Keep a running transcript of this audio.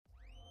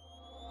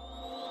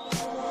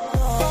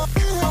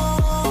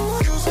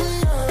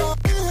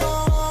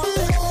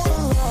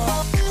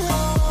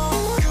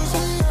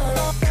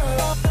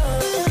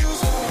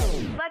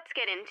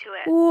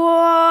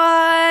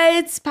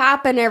What's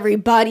poppin',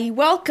 everybody?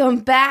 Welcome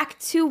back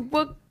to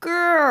A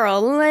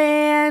Girl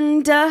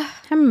and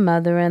her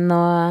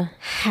mother-in-law.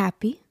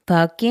 Happy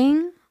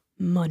Fucking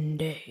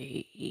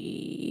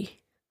Monday.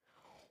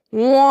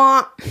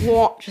 Wah,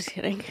 wah. Just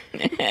kidding.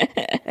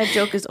 That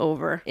joke is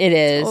over. It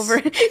is. It's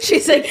over.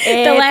 She's like,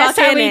 the last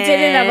time we did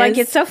it, I'm like,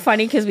 it's so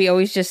funny because we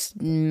always just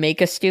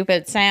make a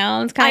stupid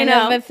sound kind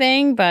of a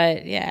thing.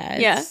 But yeah,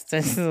 it's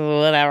just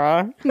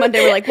whatever.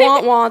 Monday we're like,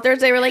 wah, wah.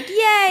 Thursday we're like,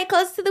 yay,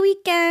 close to the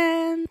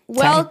weekend.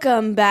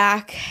 Welcome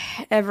back,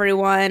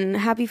 everyone.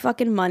 Happy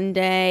fucking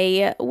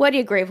Monday. What are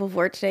you grateful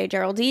for today,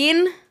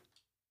 Geraldine?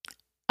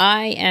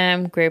 I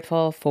am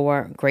grateful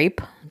for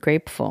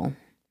grateful.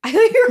 I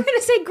thought you were going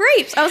to say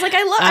grapes. I was like,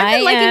 I've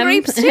been liking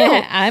grapes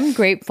too. I'm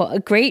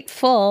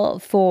grateful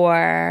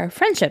for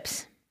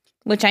friendships,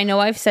 which I know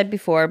I've said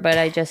before, but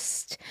I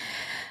just...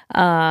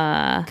 Can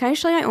I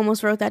show you? I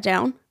almost wrote that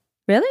down.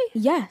 Really?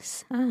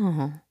 Yes.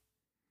 Oh.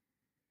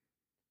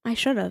 I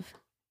should have.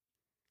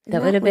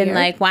 That would have been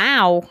like,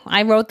 wow,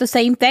 I wrote the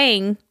same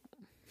thing.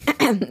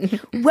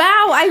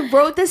 Wow, I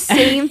wrote the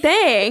same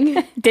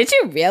thing. Did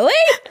you really?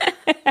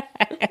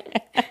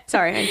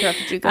 Sorry, I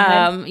interrupted you. Go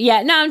ahead.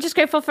 Yeah, no, I'm just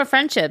grateful for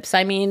friendships.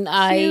 I mean,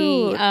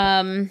 Cute.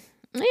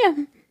 yeah,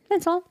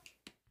 that's all.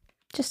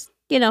 Just,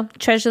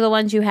 treasure the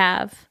ones you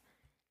have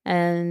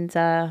and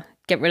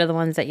get rid of the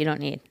ones that you don't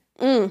need.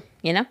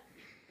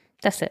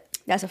 That's it.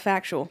 That's a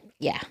factual.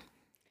 Yeah.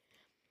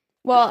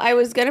 Well, I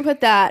was going to put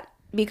that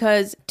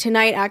because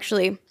tonight,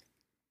 actually,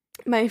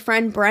 my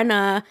friend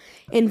Brenna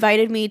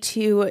invited me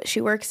to, she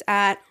works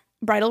at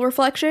Bridal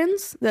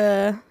Reflections,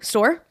 the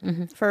store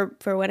for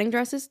wedding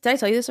dresses. Did I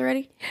tell you this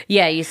already?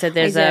 Yeah, you said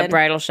there's a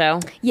bridal show.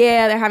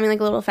 Yeah, they're having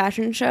like a little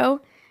fashion show.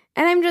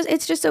 And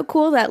it's just so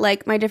cool that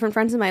like my different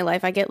friends in my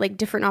life, I get like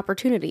different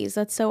opportunities.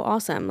 That's so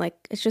awesome. Like,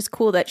 it's just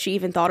cool that she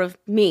even thought of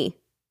me.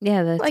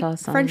 Yeah, that's like,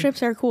 awesome.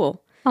 Friendships are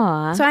cool.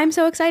 Aw. So I'm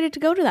so excited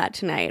to go to that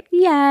tonight.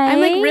 Yay. I'm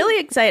like really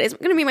excited. It's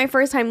going to be my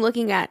first time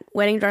looking at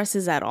wedding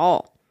dresses at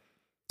all.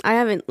 I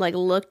haven't like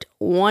looked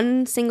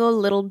one single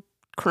little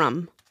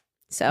crumb.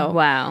 So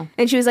wow.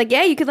 And she was like,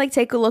 yeah, you could like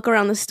take a look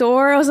around the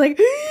store. I was like,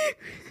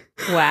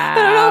 wow. I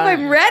don't know if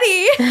I'm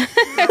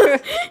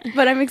ready,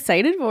 but I'm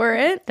excited for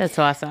it. That's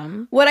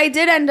awesome. What I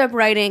did end up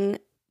writing,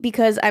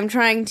 because I'm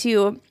turning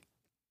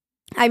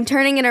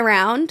it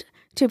around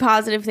to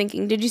positive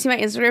thinking. Did you see my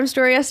Instagram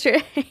story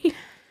yesterday?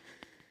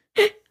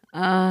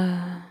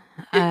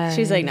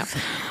 She's like, no.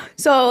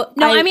 So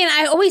no, I mean,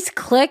 I always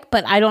click,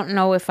 but I don't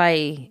know if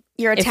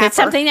you're a if tapper. it's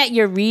something that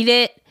you read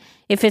it.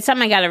 If it's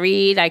something I got to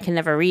read, I can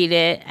never read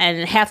it.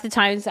 And half the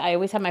times I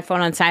always have my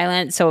phone on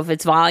silent. So if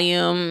it's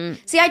volume.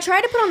 See, I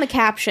try to put on the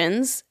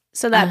captions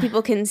so that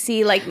people can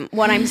see like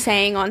what I'm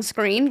saying on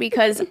screen,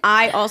 because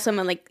I also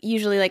am like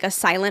usually like a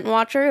silent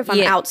watcher. If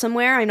I'm out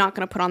somewhere, I'm not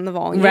going to put on the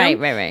volume.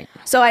 Right.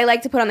 So I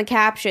like to put on the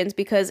captions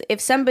because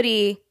if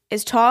somebody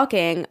is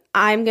talking,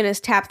 I'm going to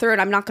tap through it.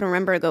 I'm not going to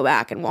remember to go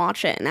back and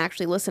watch it and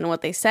actually listen to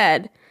what they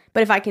said.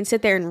 But if I can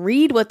sit there and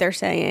read what they're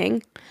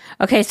saying.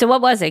 Okay, so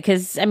what was it?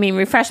 Because, I mean,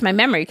 refresh my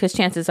memory, because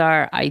chances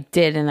are I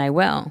did and I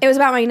will. It was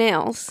about my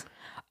nails.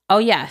 Oh,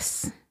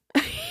 yes.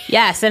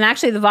 Yes, and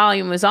actually the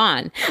volume was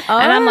on. Oh.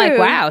 And I'm like,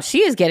 wow, she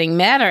is getting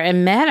madder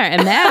and madder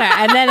and madder.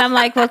 And then I'm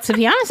like, well, to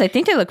be honest, I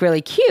think they look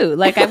really cute.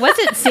 Like, I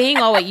wasn't seeing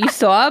all what you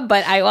saw,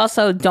 but I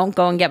also don't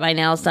go and get my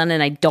nails done,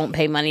 and I don't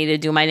pay money to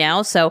do my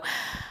nails. So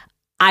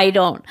I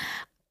don't.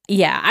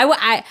 Yeah,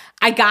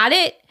 I got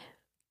it.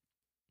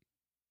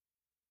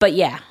 But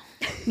yeah.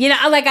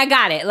 Like I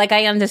got it. Like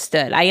I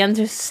understood.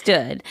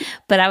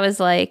 But I was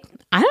like,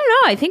 I don't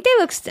know. I think they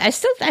look. I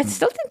still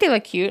think they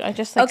look cute. I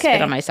just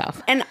spit on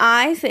myself. And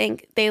I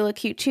think they look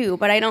cute too.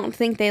 But I don't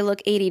think they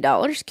look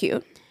 $80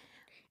 cute.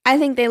 I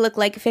think they look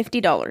like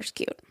 $50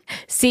 cute.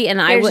 See,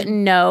 and I wouldn't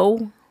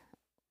know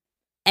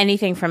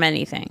anything from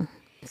anything.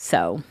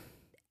 So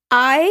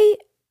I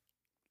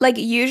like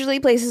usually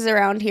places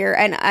around here,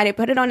 and I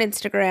put it on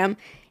Instagram,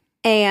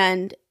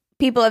 and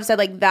people have said,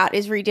 like, that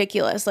is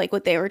ridiculous, like,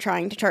 what they were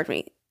trying to charge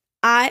me.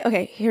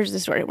 Okay, here's the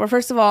story. Well,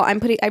 first of all, I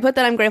put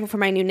that I'm grateful for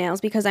my new nails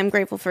because I'm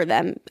grateful for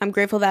them. I'm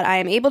grateful that I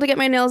am able to get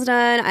my nails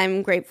done.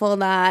 I'm grateful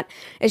that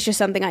it's just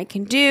something I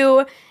can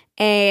do,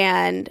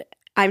 and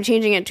I'm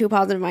changing it to a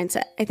positive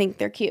mindset. I think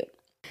they're cute.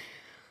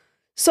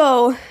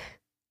 So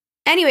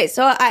anyway,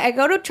 so I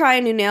go to try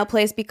a new nail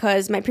place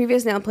because my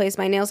previous nail place,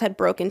 my nails had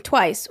broken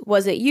twice.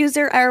 Was it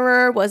user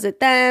error? Was it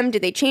them?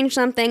 Did they change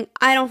something?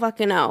 I don't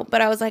fucking know.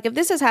 But I was like, if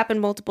this has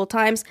happened multiple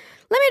times,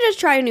 let me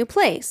just try a new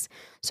place.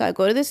 So I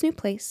go to this new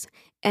place,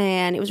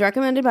 and it was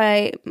recommended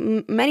by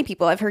many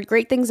people. I've heard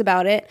great things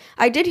about it.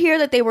 I did hear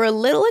that they were a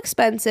little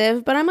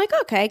expensive, but I'm like,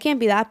 okay, it can't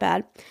be that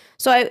bad.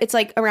 So it's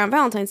like around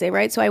Valentine's Day,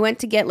 right? So I went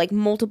to get like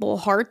multiple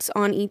hearts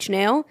on each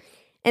nail,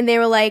 and they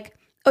were like,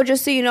 oh,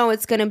 just so you know,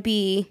 it's going to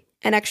be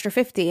an extra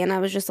 $50. And I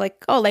was just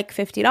like, oh, like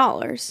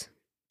 $50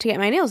 to get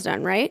my nails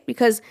done, right?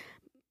 Because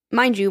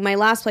mind you, my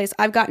last place,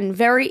 I've gotten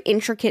very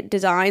intricate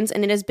designs,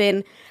 and it has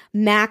been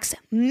max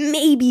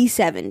maybe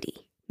 70.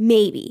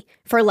 maybe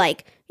for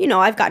like, you know,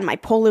 I've gotten my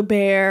polar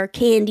bear,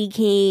 candy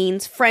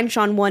canes, French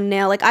on one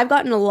nail. Like I've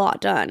gotten a lot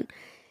done.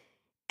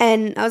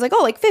 And I was like,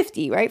 oh, like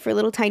 50, right? For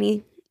little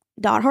tiny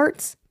dot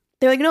hearts.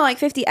 They're like, no, like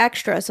 50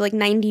 extra. So like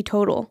 90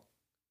 total.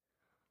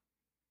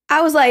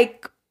 I was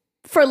like,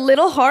 for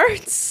little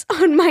hearts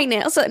on my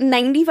nails, so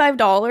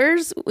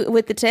 $95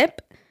 with the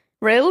tip?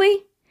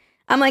 Really?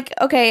 I'm like,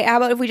 okay, how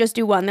about if we just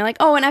do one? They're like,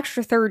 oh, an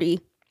extra 30.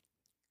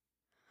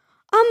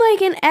 I'm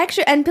like, an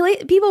extra, and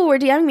people were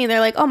DMing me. They're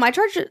like, oh, my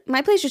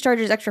place just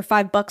charges extra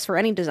 $5 for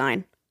any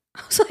design.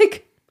 I was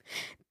like,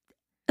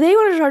 they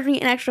want to charge me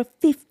an extra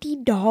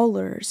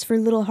 $50 for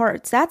little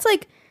hearts. That's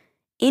like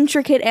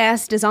intricate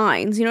ass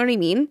designs. You know what I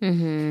mean?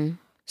 Mm-hmm.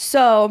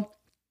 So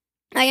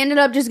I ended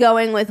up just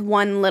going with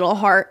one little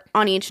heart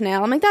on each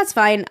nail. I'm like, that's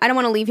fine. I don't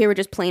want to leave here with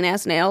just plain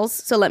ass nails.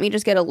 So let me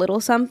just get a little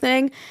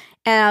something.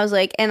 And I was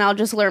like, and I'll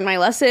just learn my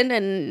lesson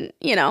and,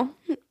 you know,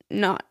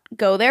 not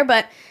go there.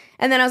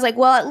 And then I was like,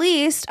 well, at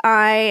least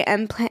I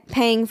am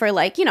paying for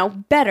like, you know,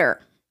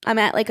 better. I'm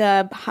at like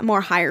a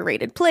more higher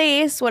rated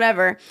place,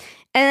 whatever.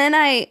 And then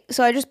I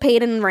just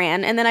paid and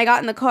ran. And then I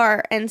got in the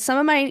car and some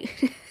of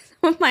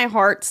my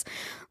hearts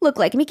look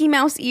like Mickey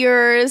Mouse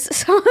ears.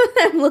 Some of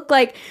them look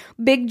like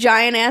big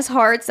giant ass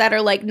hearts that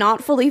are like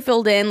not fully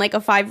filled in, like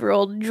a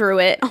 5-year-old drew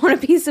it on a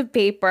piece of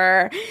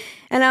paper.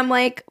 And I'm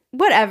like,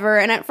 whatever.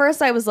 And at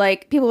first I was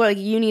like, people were like,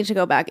 you need to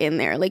go back in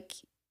there. Like,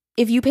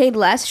 if you paid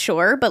less,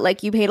 sure, but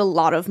like you paid a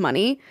lot of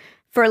money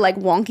for like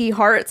wonky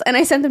hearts. And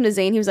I sent them to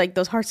Zane. He was like,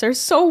 those hearts are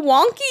so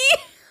wonky.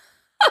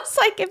 I was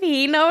like, if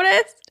he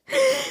noticed.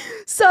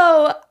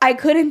 So I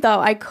couldn't though.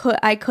 I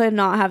could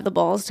not have the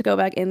balls to go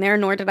back in there,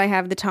 nor did I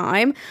have the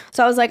time.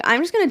 So I was like,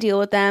 I'm just going to deal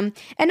with them.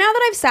 And now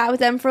that I've sat with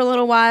them for a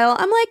little while,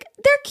 I'm like,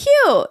 they're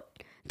cute.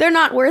 They're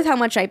not worth how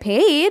much I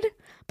paid,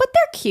 but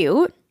they're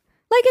cute.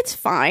 Like, it's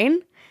fine.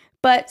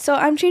 But so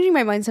I'm changing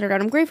my mindset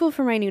around. I'm grateful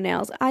for my new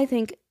nails. I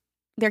think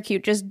they're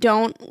cute. Just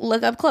don't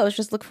look up close.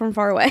 Just look from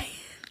far away.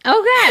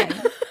 Okay.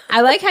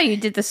 I like how you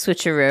did the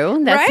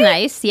switcheroo. That's right?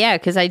 Nice. Yeah,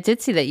 because I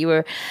did see that you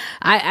were...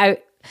 I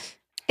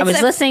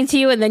was listening to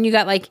you, and then you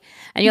got like...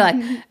 And you're like,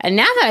 and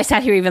now that I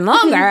sat here even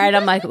longer, and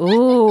I'm like,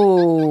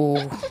 ooh,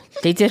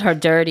 they did her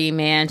dirty,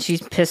 man.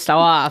 She's pissed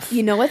off.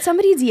 You know what?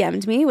 Somebody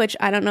DM'd me, which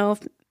I don't know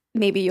if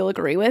maybe you'll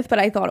agree with, but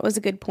I thought it was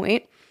a good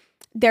point.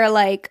 They're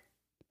like,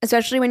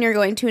 especially when you're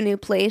going to a new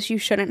place, you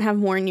shouldn't have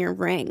worn your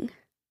ring.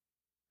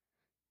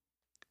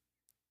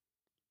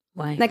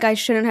 Why? Like, I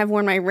shouldn't have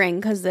worn my ring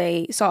because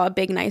they saw a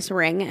big, nice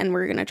ring and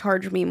were going to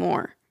charge me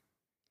more.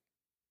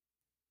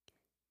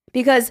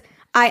 Because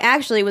I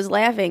actually was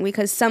laughing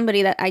because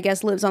somebody that I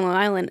guess lives on Long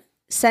Island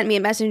sent me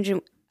a message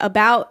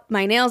about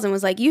my nails and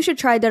was like, you should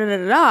try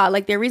da-da-da-da-da.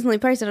 Like, they're reasonably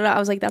priced, da-da-da. I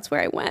was like, that's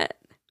where I went.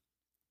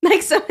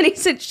 Like, somebody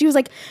said, she was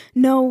like,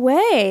 no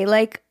way.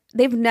 Like,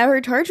 they've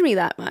never charged me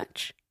that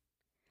much.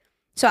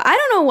 So I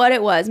don't know what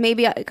it was.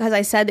 Maybe because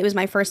I said it was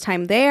my first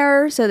time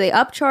there, so they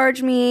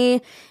upcharged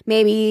me.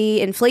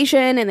 Maybe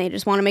inflation, and they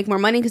just want to make more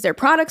money because their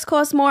products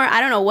cost more. I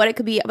don't know what it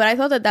could be, but I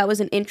thought that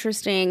was an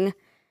interesting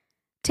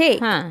take.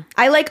 Huh.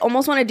 I like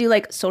almost want to do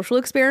like social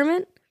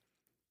experiment.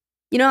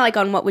 You know, like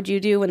on What Would You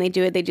Do when they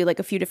do it, they do like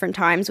a few different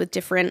times with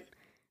different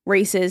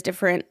races,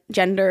 different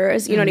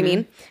genders. You know what I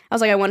mean? I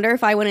was like, I wonder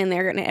if I went in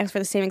there and asked for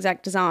the same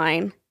exact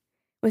design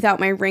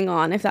without my ring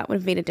on, if that would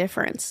have made a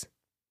difference.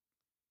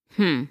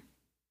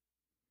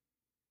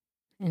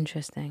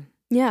 Interesting.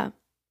 Yeah.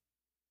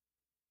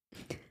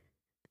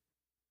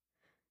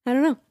 I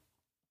don't know.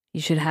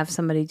 You should have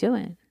somebody do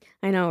it.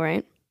 I know,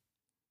 right?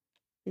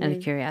 Out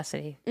of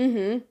curiosity.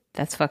 Mm-hmm.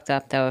 That's fucked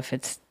up, though, if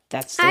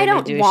that's the I way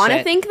don't they do want to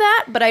shit. think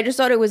that, but I just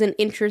thought it was an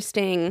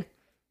interesting,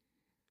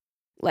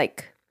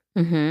 like,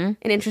 an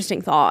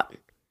interesting thought.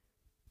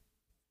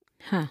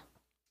 Huh.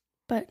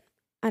 But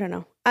I don't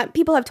know.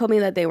 People have told me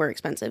that they were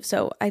expensive,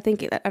 so I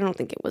don't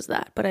think it was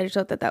that, but I just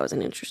thought that was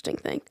an interesting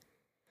thing.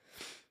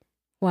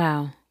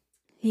 Wow.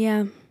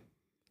 Yeah.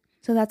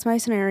 So that's my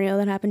scenario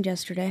that happened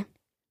yesterday.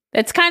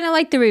 It's kind of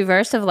like the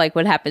reverse of like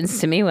what happens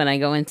to me when I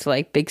go into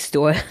like big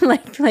store,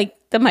 like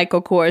the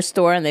Michael Kors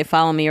store, and they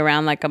follow me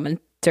around like I'm a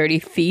dirty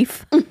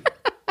thief. So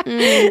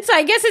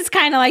I guess it's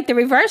kind of like the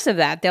reverse of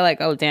that. They're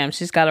like, oh, damn,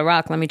 she's got a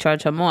rock. Let me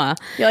charge her more.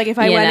 You're like, if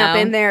I went up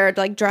in there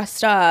like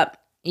dressed up,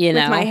 with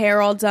my hair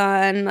all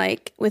done,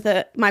 like with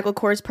a Michael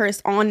Kors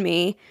purse on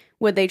me,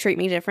 would they treat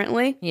me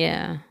differently?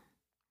 Yeah.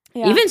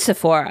 Yeah. Even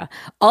Sephora.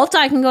 Ulta,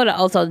 I can go to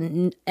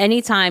Ulta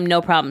anytime,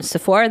 no problem.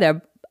 Sephora, they're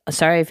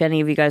sorry if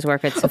any of you guys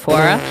work at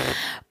Sephora,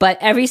 but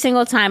every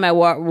single time I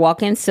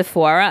walk in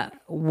Sephora,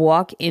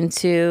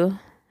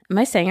 am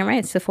I saying it right?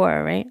 It's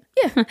Sephora, right?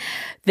 Yeah.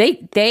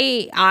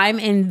 I'm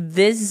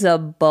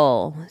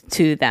invisible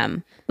to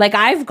them. Like,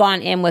 I've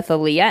gone in with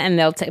Aaliyah and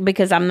they'll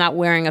because I'm not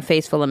wearing a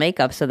face full of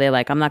makeup, so they're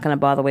like, I'm not going to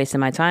bother wasting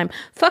my time.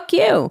 Fuck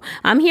you.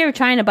 I'm here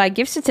trying to buy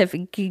gift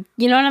certificate.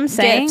 You know what I'm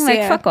saying? Gifts, like,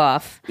 yeah. fuck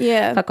off.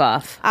 Yeah. Fuck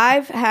off.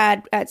 I've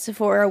had at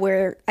Sephora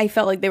where I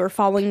felt like they were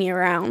following me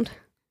around.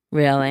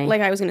 Really?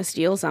 Like I was going to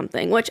steal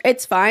something, which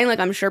it's fine. Like,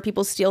 I'm sure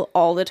people steal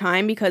all the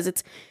time because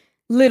it's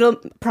little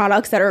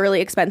products that are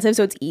really expensive.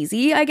 So it's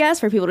easy, I guess,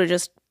 for people to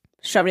just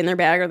shove it in their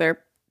bag or their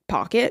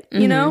pocket,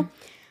 you know?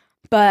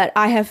 But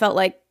I have felt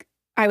like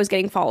I was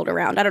getting followed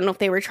around. I don't know if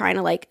they were trying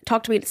to like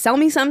talk to me to sell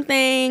me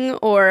something,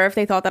 or if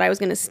they thought that I was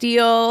going to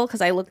steal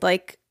because I looked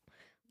like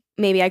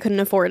maybe I couldn't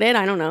afford it.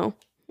 I don't know.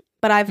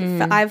 But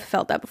I've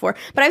felt that before.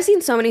 But I've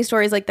seen so many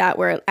stories like that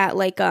where at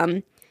like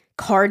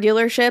car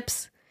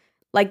dealerships,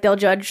 like they'll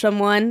judge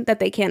someone that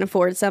they can't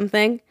afford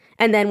something,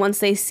 and then once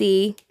they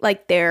see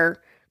like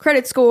their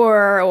credit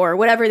score or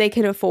whatever they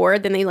can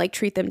afford, then they like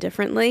treat them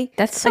differently.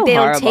 That's so like they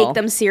horrible. don't take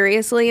them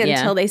seriously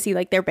until they see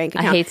like their bank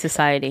account. I hate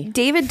society.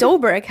 David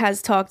Dobrik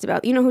has talked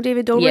about, you know who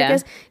David Dobrik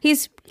is?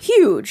 He's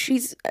huge.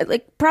 He's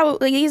like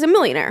probably he's a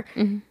millionaire.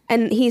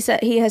 And he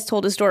said he has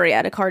told a story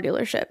at a car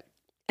dealership.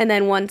 And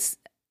then once,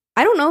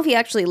 I don't know if he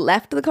actually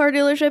left the car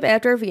dealership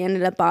after, if he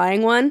ended up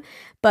buying one,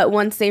 but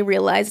once they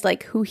realized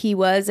like who he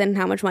was and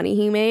how much money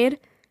he made,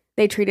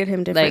 they treated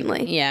him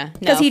differently. Like,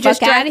 because he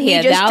just out of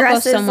here. I'll go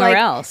somewhere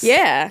else.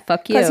 Yeah,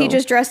 fuck you. Because he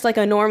just dressed like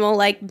a normal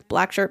like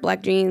black shirt,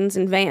 black jeans,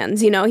 and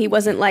Vans. You know, he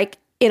wasn't like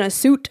in a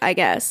suit, I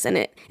guess,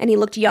 and he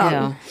looked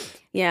young.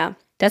 Yeah,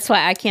 that's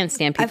why I can't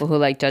stand people who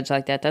like judge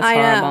like that. That's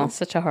horrible.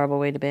 Such a horrible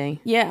way to be.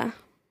 Yeah.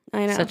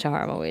 I know. Such a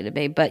horrible way to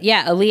be. But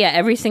yeah, Aaliyah,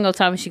 every single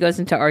time she goes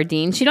into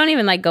Ardeen, she don't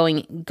even like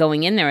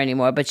going in there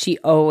anymore, but she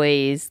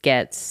always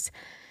gets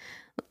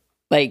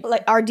like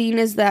Ardeen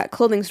is that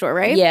clothing store,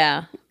 right?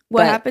 Yeah.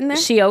 What happened there?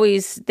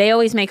 They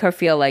always make her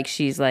feel like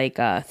she's like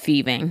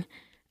thieving.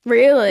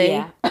 Really?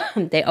 Yeah.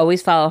 They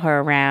always follow her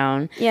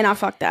around. Yeah, no,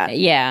 fuck that.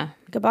 Yeah.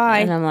 Goodbye.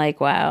 And I'm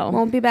like, wow.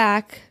 Won't be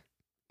back.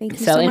 Thank you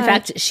so in much.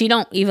 fact, she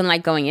don't even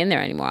like going in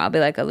there anymore. I'll be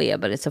like, Aaliyah,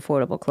 but it's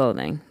affordable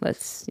clothing.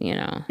 Let's,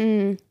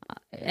 anybody,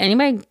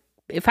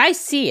 if I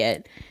see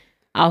it,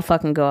 I'll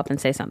fucking go up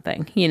and say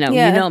something. You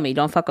know me.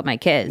 Don't fuck with my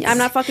kids. I'm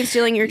not fucking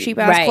stealing your cheap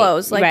ass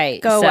clothes.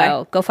 Like, go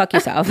away. Go fuck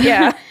yourself.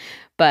 Yeah.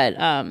 But,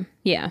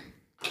 yeah.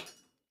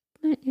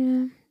 But,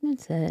 yeah,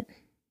 that's it.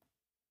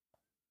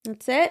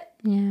 That's it?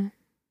 Yeah.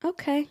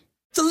 Okay.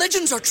 The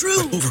legends are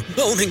true.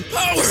 Overwhelming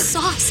power. The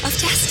sauce of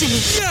destiny.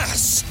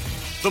 Yes!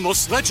 The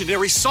most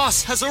legendary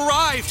sauce has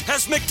arrived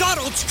as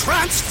McDonald's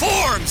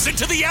transforms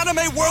into the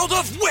anime world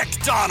of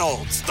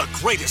WickDonald's. The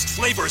greatest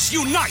flavors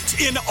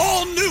unite in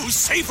all new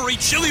savory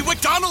chili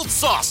McDonald's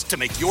sauce to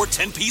make your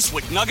 10-piece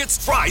Wick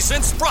Nuggets, fries,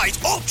 and Sprite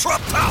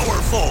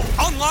ultra-powerful.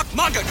 Unlock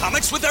manga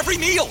comics with every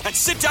meal and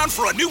sit down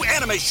for a new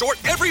anime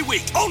short every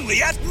week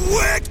only at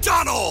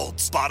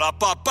WickDonald's.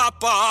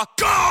 Ba-da-ba-ba-ba,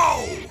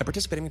 go! At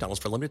participating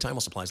McDonald's for a limited time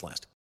while supplies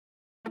last.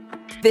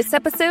 This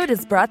episode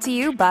is brought to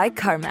you by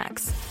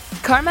CarMax.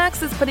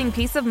 CarMax is putting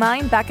peace of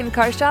mind back in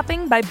car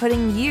shopping by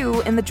putting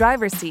you in the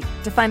driver's seat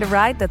to find a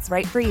ride that's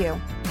right for you.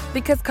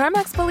 Because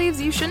CarMax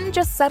believes you shouldn't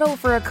just settle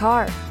for a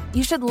car.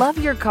 You should love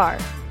your car.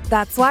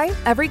 That's why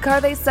every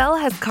car they sell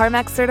has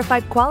CarMax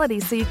certified quality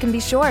so you can be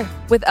sure,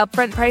 with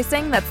upfront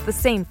pricing that's the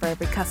same for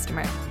every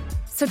customer.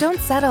 So don't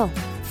settle.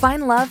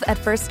 Find love at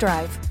first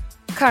drive.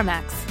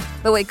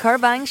 CarMax, the way car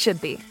buying should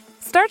be.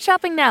 Start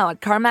shopping now at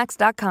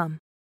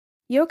CarMax.com.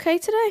 You okay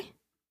today?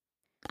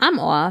 I'm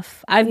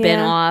off. I've been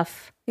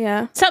off.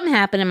 Yeah. Something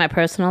happened in my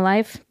personal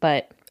life,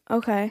 but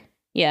okay.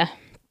 Yeah.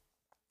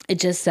 It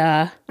just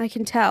I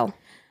can tell.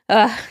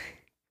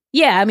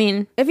 Yeah, I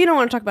mean, if you don't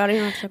want to talk about it, you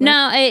don't have to talk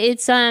about it. No,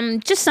 it's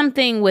just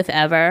something with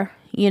Ever,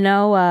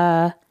 doing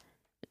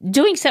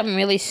something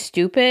really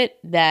stupid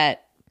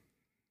that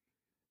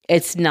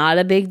it's not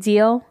a big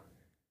deal,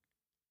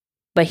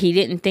 but he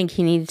didn't think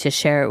he needed to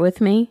share it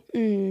with me.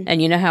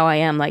 And you know how I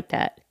am like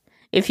that.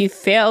 If you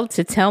fail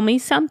to tell me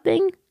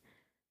something,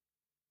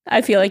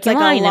 I feel like you're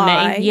lying to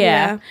me.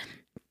 Yeah.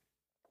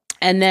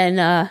 And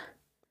then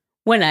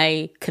when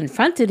I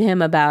confronted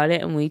him about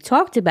it and we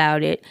talked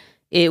about it,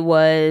 it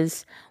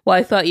was, well,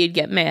 I thought you'd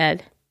get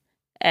mad.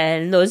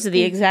 And those are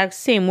the exact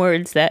same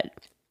words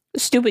that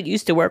stupid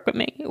used to work with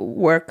me.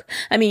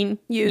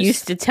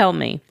 Used to tell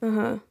me.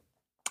 Uh-huh.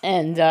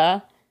 And yeah.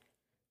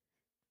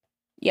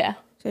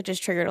 So it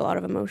just triggered a lot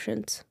of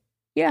emotions.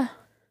 Yeah.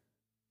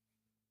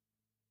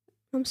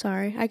 I'm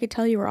sorry. I could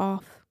tell you were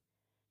off.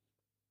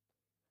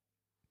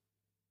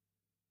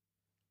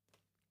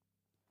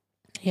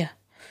 Yeah.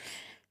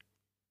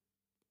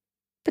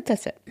 But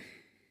that's it.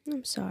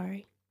 I'm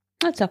sorry.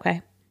 That's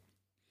okay.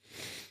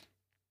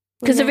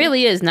 Because it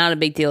really is not a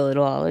big deal at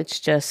all. It's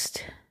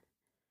just,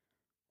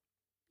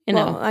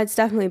 Well, it's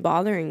definitely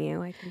bothering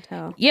you, I can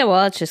tell. Yeah,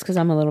 well, it's just because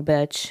I'm a little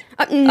bitch.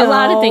 No. A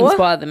lot of things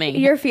bother me.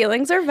 Your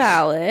feelings are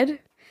valid.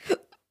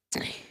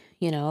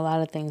 A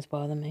lot of things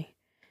bother me.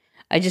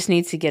 I just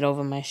need to get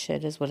over my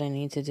shit is what I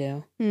need to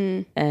do.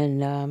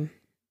 And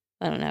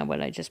I don't know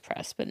what I just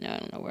pressed, but no, I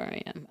don't know where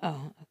I am.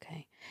 Oh,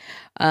 okay.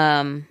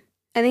 I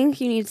think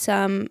you need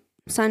some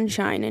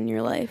sunshine in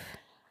your life.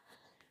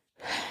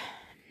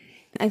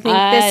 I think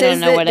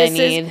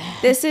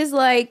this is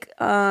like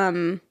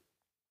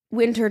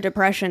winter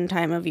depression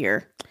time of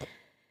year.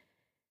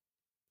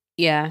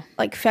 Yeah.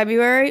 Like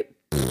February.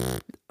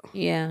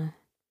 Yeah.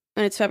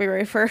 And it's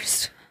February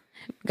 1st.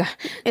 God,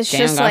 it's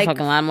just got like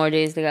fucking a lot more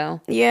days to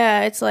go.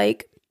 Yeah, it's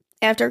like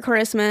after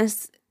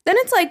Christmas. Then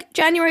it's like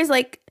January's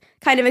like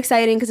kind of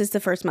exciting because it's the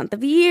first month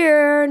of the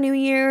year, New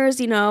Year's,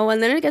 you know,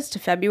 and then it gets to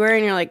February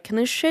and you're like, can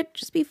this shit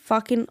just be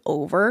fucking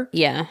over?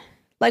 Yeah.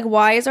 Like,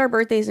 why is our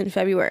birthdays in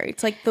February?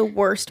 It's like the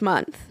worst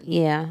month.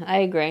 Yeah, I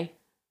agree.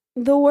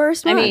 The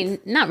worst month. I mean,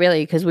 not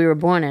really because we were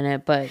born in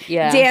it, but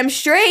yeah. Damn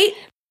straight.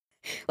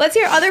 Let's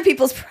hear other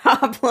people's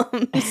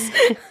problems.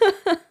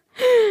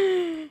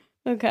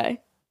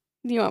 Okay.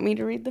 Do you want me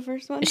to read the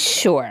first one?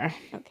 Sure.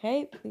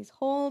 Okay, please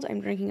hold.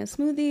 I'm drinking a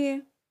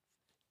smoothie.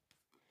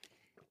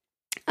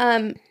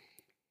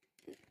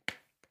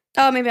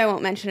 Oh, maybe I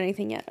won't mention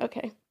anything yet.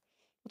 Okay.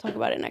 We'll talk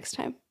about it next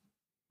time.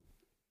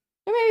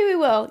 Or maybe we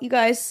will, you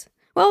guys.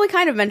 Well, we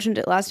kind of mentioned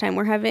it last time.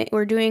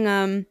 We're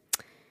doing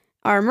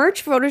our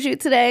merch photo shoot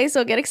today,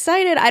 so get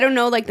excited. I don't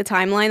know like the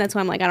timeline. That's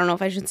why I'm like, I don't know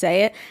if I should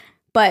say it,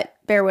 but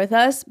bear with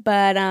us.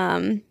 But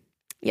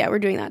yeah, we're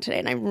doing that today,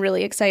 and I'm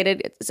really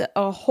excited. It's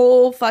a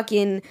whole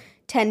fucking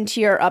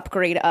 10-tier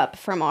upgrade up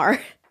from our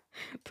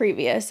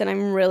previous, and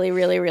I'm really,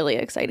 really, really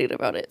excited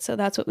about it. So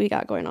that's what we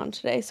got going on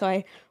today. So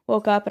I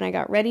woke up and I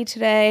got ready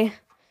today.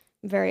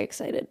 I'm very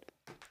excited.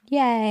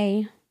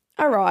 Yay.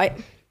 All right.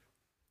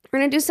 We're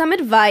going to do some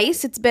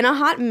advice. It's been a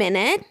hot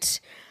minute.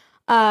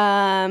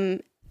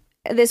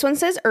 This one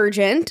says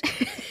urgent.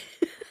 And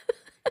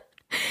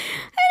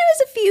it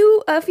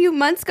was a few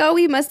months ago.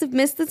 We must have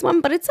missed this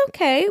one, but it's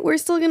okay. We're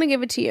still going to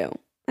give it to you.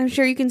 I'm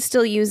sure you can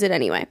still use it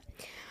anyway.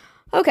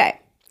 Okay.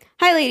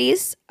 Hi,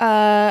 ladies.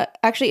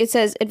 Actually, it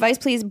says advice,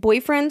 please,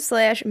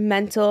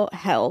 boyfriend/mental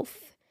health.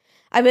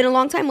 I've been a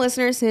long-time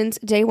listener since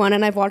day one,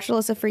 and I've watched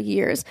Alyssa for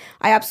years.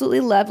 I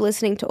absolutely love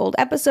listening to old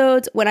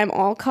episodes when I'm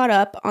all caught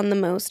up on the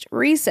most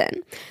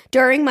recent,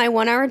 during my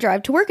 1-hour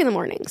drive to work in the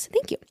mornings.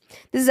 Thank you.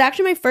 This is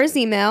actually my first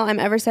email I'm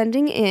ever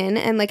sending in,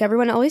 and like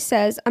everyone always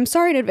says, I'm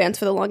sorry in advance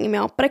for the long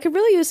email, but I could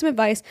really use some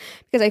advice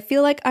because I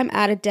feel like I'm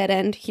at a dead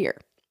end here.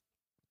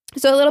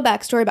 So a little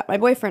backstory about my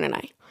boyfriend and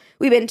I.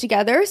 We've been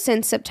together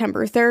since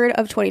September 3rd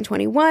of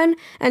 2021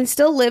 and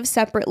still live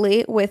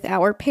separately with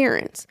our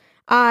parents.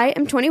 I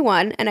am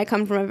 21 and I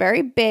come from a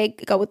very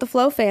big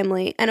go-with-the-flow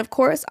family, and of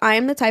course I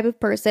am the type of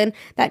person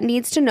that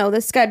needs to know the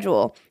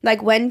schedule.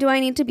 Like, when do I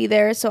need to be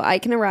there so I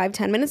can arrive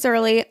 10 minutes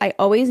early? I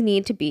always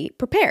need to be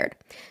prepared.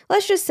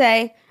 Let's just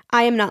say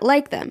I am not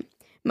like them.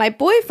 My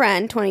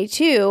boyfriend,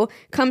 22,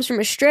 comes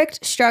from a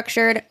strict,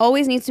 structured,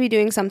 always needs to be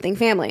doing something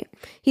family.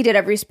 He did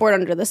every sport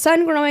under the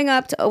sun growing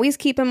up to always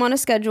keep him on a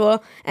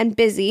schedule and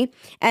busy,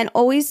 and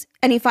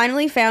he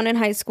finally found in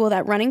high school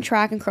that running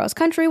track and cross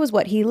country was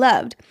what he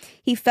loved.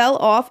 He fell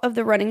off of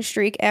the running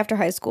streak after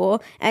high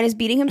school and is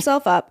beating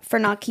himself up for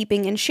not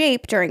keeping in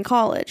shape during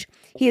college.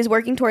 He is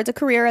working towards a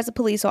career as a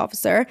police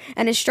officer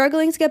and is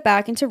struggling to get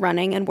back into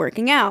running and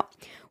working out.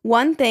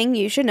 One thing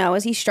you should know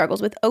is he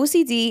struggles with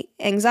OCD,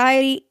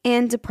 anxiety,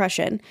 and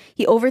depression.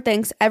 He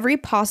overthinks every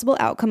possible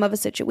outcome of a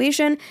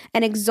situation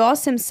and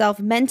exhausts himself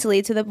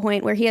mentally to the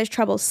point where he has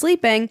trouble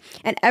sleeping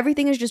and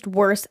everything is just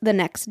worse the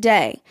next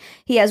day.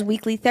 He has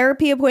weekly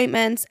therapy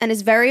appointments and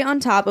is very on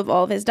top of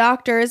all of his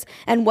doctors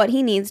and what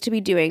he needs to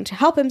be doing to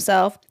help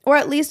himself, or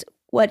at least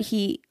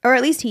he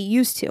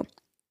used to.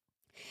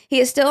 He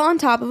is still on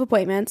top of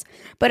appointments,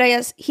 but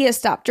he has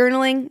stopped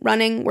journaling,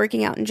 running,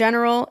 working out in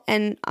general,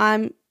 and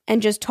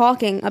just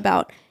talking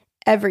about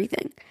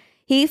everything.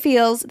 He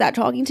feels that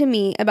talking to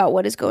me about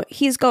what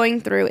he's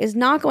going through is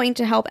not going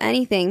to help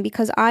anything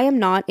because I am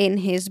not in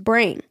his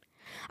brain.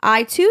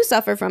 I too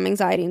suffer from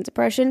anxiety and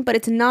depression, but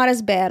it's not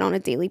as bad on a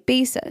daily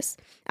basis.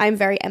 I'm a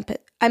very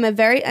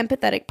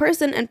empathetic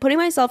person, and putting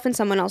myself in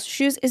someone else's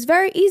shoes is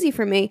very easy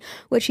for me,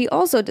 which he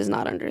also does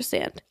not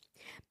understand.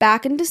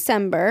 Back in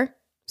December,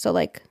 so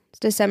like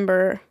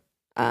December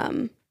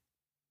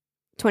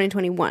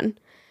 2021,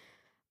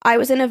 I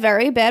was in a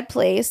very bad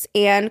place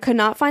and could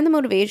not find the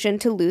motivation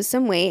to lose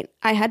some weight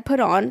I had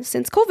put on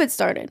since COVID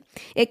started.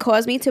 It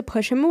caused me to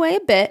push him away a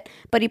bit,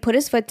 but he put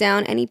his foot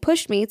down and he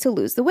pushed me to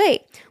lose the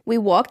weight. We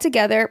walked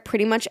together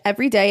pretty much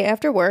every day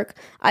after work.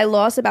 I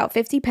lost about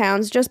 50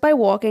 pounds just by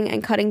walking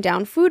and cutting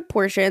down food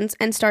portions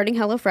and starting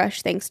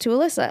HelloFresh thanks to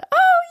Alyssa. Oh,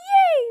 yay!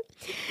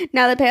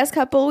 Now, the past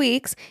couple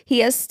weeks, he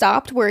has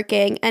stopped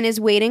working and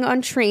is waiting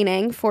on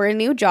training for a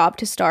new job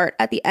to start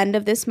at the end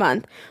of this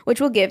month,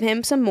 which will give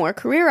him some more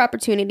career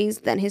opportunities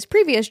than his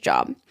previous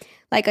job.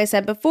 Like I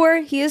said before,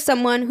 he is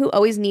someone who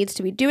always needs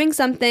to be doing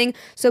something,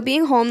 so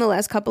being home the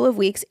last couple of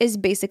weeks is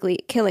basically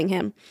killing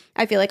him.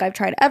 I feel like I've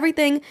tried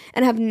everything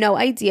and have no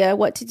idea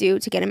what to do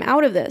to get him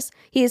out of this.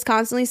 He is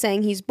constantly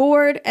saying he's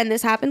bored, and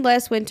this happened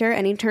last winter,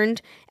 and he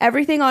turned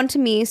everything on to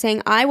me,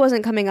 saying I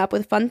wasn't coming up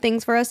with fun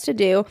things for us to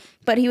do,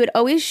 but he would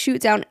always shoot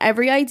down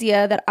every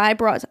idea that I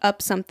brought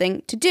up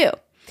something to do.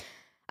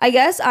 I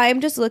guess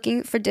I'm just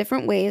looking for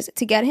different ways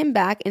to get him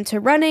back into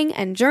running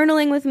and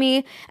journaling with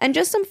me and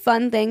just some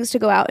fun things to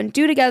go out and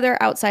do together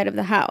outside of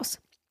the house.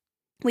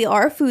 We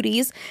are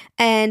foodies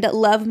and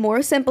love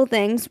more simple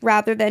things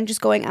rather than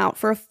just going out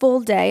for a full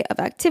day of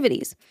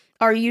activities.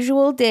 Our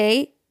usual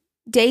day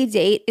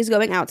date is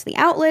going out to the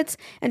outlets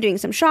and doing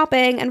some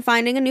shopping and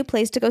finding a new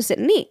place to go sit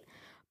and eat.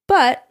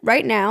 But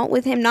right now,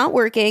 with him not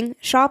working,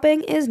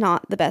 shopping is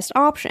not the best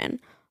option.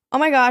 Oh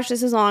my gosh,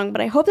 this is long,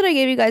 but I hope that I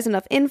gave you guys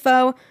enough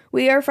info.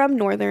 We are from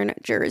Northern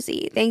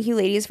Jersey. Thank you,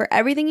 ladies, for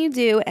everything you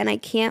do, and I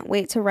can't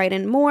wait to write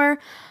in more.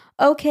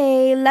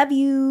 Okay, love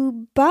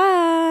you.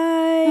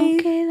 Bye.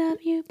 Okay,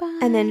 love you. Bye.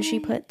 And then she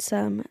put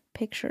some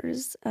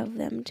pictures of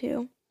them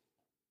too.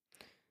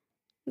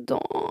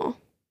 Aw.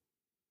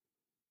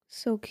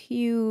 So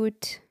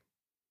cute.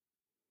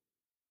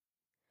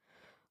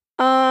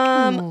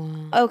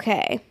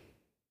 Okay.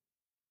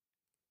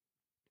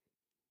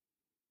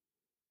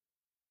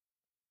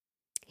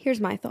 Here's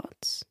my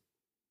thoughts.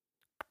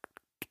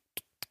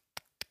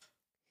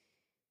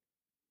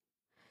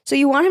 So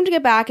you want him to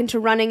get back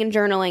into running and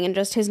journaling and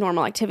just his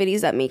normal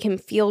activities that make him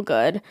feel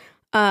good.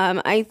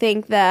 I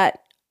think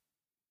that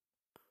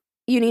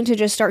you need to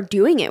just start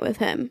doing it with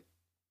him.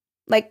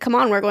 Like, come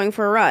on, we're going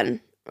for a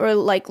run. Or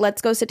like,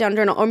 let's go sit down and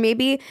journal. Or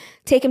maybe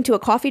take him to a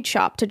coffee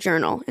shop to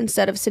journal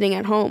instead of sitting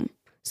at home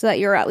so that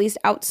you're at least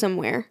out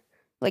somewhere.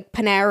 Like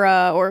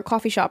Panera or a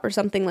coffee shop or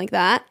something like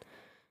that.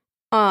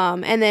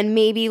 And then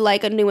maybe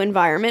like a new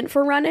environment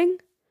for running.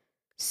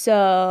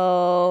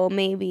 So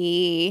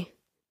maybe,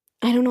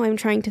 I don't know, I'm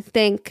trying to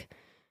think.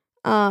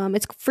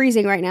 It's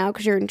freezing right now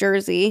because you're in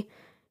Jersey.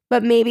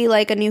 But maybe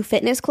like a new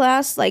fitness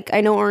class. Like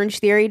I know Orange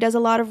Theory does a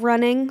lot of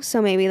running.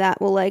 So maybe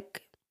that will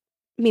like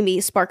maybe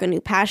spark a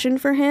new passion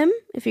for him.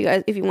 If you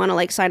want to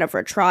like sign up for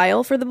a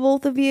trial for the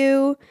both of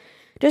you.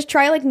 Just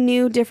try like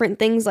new different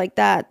things like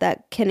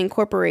that can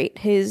incorporate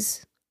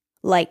his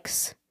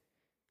likes.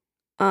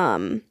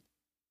 I'm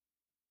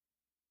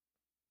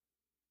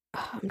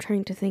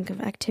trying to think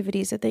of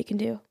activities that they can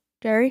do.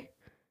 Jerry?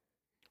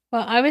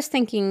 Well, I was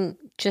thinking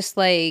just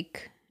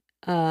like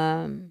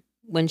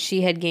when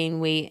she had gained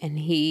weight and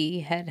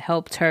he had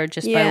helped her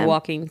just by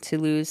walking to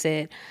lose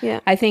it. Yeah.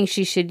 I think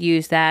she should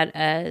use that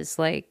as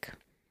like,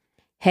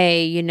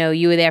 hey, you know,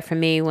 you were there for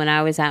me when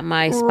I was at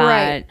my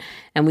spot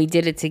and we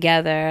did it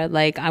together.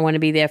 Like, I want to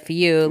be there for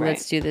you. Right.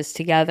 Let's do this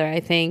together. I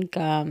think,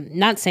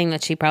 not saying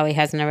that she probably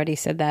hasn't already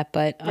said that,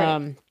 but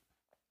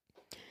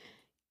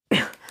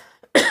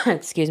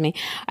excuse me.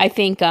 I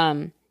think,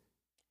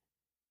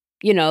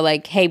 you know,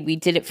 like, hey, we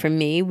did it for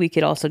me. We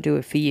could also do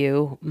it for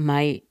you.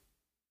 Might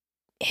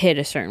hit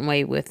a certain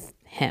way with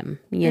him,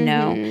 you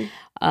know?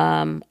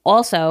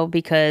 Also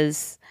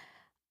because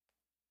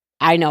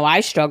I know I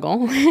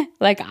struggle.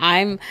 Like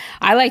I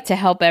like to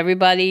help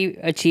everybody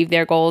achieve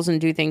their goals and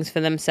do things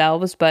for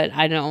themselves, but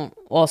I don't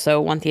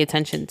also want the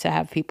attention to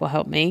have people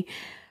help me.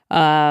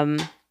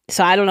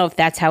 So I don't know if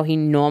that's how he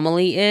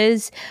normally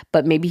is,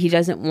 but maybe he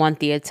doesn't want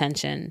the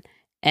attention,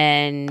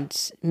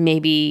 and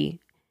maybe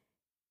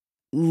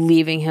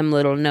leaving him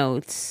little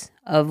notes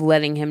of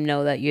letting him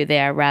know that you're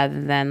there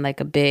rather than like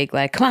a big,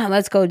 like, come on,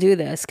 let's go do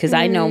this. Cause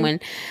I know when,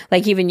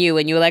 like, even you,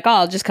 when you were like, oh,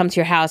 I'll just come to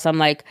your house. I'm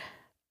like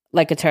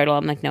a turtle.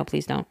 I'm like, no,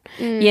 please don't.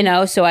 You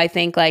know? So I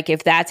think like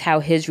if that's how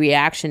his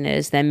reaction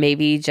is, then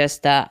maybe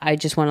just, I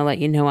just want to let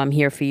you know I'm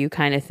here for you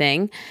kind of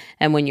thing.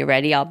 And when you're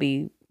ready, I'll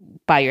be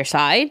by your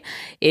side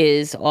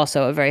is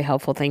also a very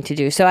helpful thing to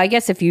do. So I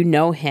guess if you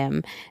know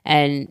him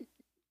and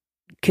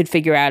could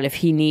figure out if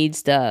he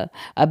needs a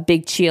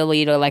big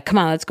cheerleader, like, come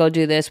on, let's go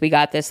do this. We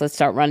got this. Let's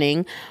start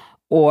running.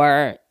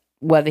 Or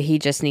whether he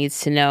just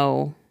needs to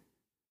know,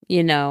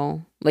 you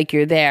know, like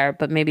you're there,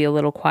 but maybe a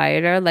little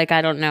quieter. Like,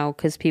 I don't know,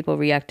 because people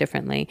react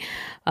differently.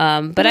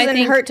 But it I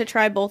think hurt to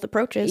try both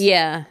approaches.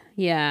 Yeah.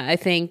 I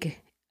think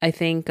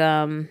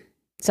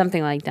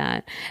something like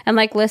that. And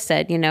like Liz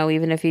said, you know,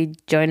 even if you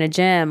join a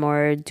gym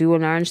or do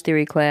an Orange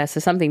Theory class or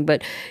something,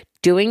 but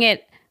doing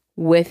it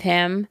with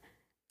him,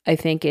 I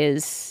think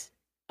is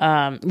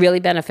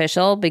really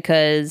beneficial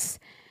because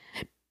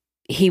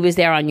he was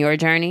there on your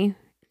journey.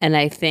 And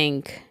I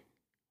think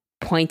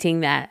pointing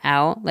that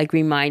out, like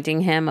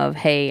reminding him of,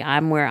 hey,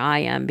 I'm where I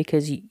am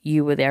because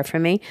you were there for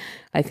me,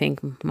 I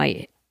think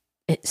might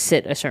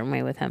sit a certain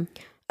way with him.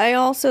 I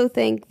also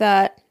think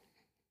that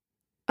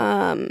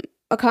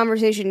a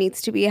conversation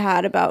needs to be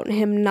had about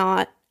him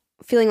not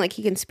feeling like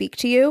he can speak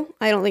to you.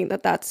 I don't think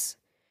that that's,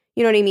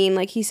 you know what I mean?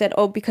 Like he said,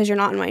 oh, because you're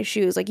not in my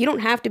shoes. Like you don't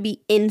have to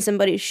be in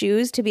somebody's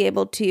shoes to be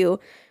able to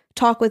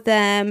talk with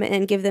them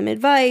and give them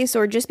advice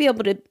or just be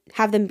able to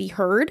have them be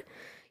heard.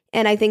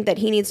 And I think that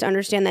he needs to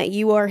understand that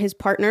you are his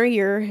partner.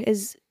 You're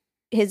his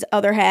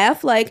other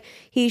half. Like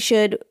he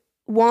should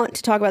want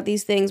to talk about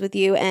these things with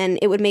you and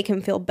it would make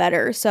him feel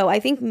better. So I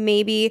think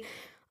maybe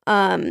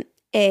a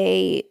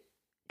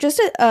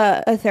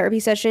therapy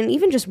session,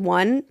 even just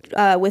one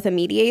with a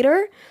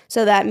mediator,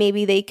 so that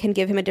maybe they can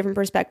give him a different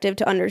perspective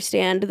to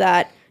understand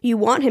that you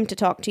want him to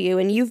talk to you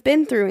and you've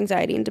been through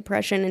anxiety and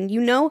depression and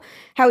you know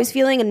how he's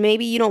feeling, and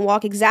maybe you don't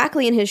walk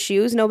exactly in his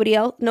shoes.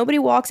 Nobody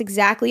walks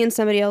exactly in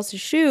somebody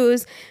else's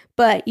shoes,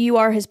 but you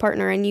are his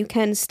partner and you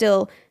can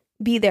still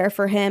be there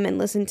for him and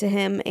listen to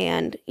him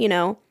and, you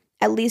know,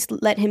 at least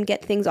let him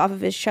get things off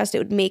of his chest. It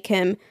would make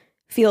him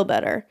feel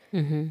better.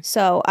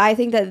 So I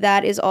think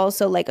that is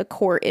also like a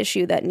core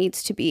issue that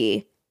needs to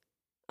be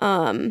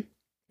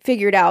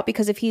figured out,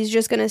 because if he's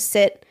just going to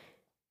sit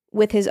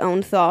with his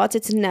own thoughts,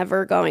 it's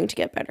never going to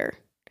get better.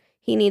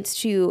 He needs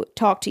to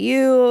talk to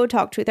you,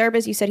 talk to a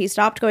therapist. You said he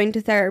stopped going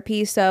to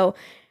therapy, so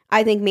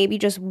I think maybe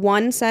just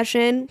one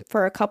session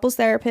for a couples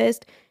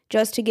therapist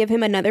just to give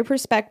him another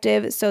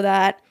perspective so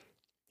that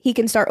he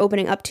can start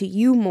opening up to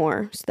you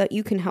more so that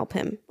you can help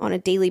him on a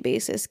daily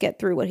basis get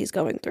through what he's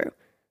going through.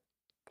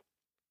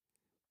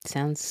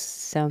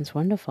 Sounds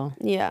wonderful.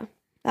 Yeah,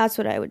 that's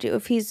what I would do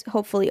if he's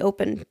hopefully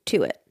open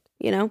to it,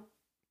 you know?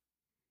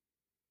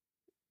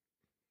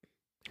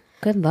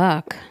 Good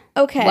luck.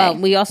 Okay. Well,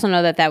 we also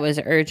know that was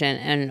urgent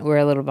and we're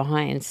a little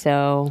behind,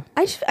 so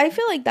I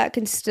feel like that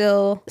can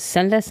still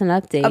send us an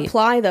update.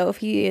 Apply, though, if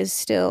he is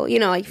still,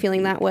 like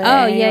feeling that way.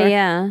 Oh,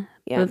 yeah.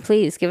 Yeah. But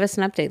please give us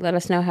an update. Let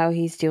us know how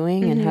he's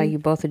doing and how you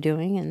both are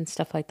doing and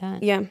stuff like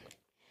that. Yeah.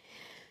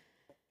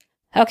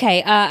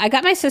 Okay, I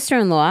got my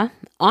sister-in-law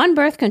on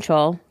birth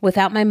control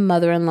without my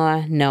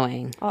mother-in-law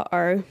knowing.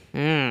 Uh-oh.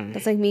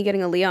 That's like me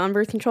getting Aaliyah on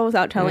birth control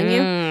without telling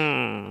you.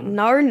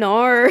 Nar.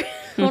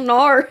 Oh,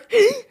 nar.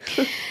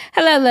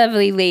 Hello,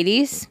 lovely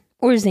ladies.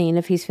 Or Zane,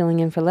 if he's filling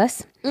in for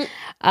less.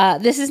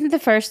 This isn't the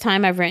first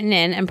time I've written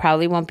in and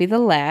probably won't be the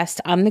last.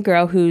 I'm the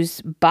girl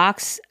whose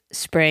box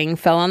spring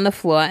fell on the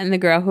floor and the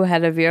girl who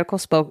had a vehicle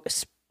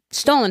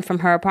stolen from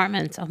her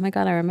apartment. Oh, my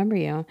God, I remember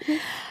you.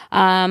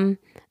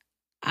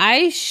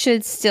 I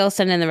should still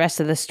send in the rest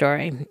of the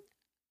story.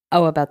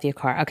 Oh, about the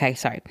car. Okay,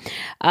 sorry.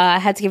 I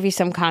had to give you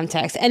some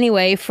context.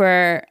 Anyways,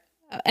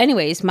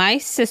 my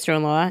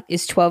sister-in-law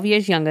is 12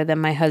 years younger than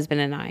my husband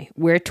and I.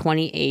 We're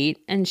 28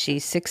 and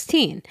she's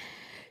 16.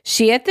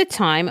 She, at the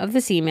time of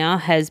this email,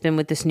 has been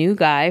with this new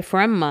guy for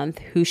a month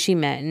who she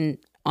met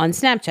on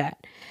Snapchat.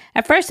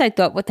 At first, I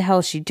thought, what the hell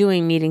is she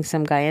doing meeting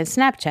some guy on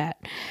Snapchat?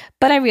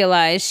 But I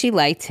realized she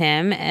liked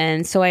him,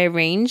 and so I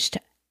arranged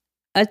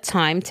a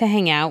time to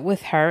hang out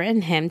with her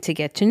and him to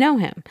get to know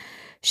him.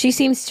 She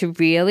seems to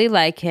really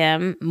like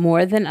him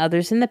more than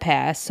others in the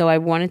past, so I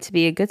wanted to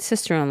be a good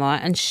sister-in-law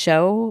and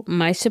show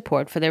my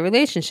support for their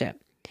relationship.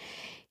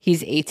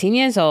 He's 18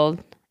 years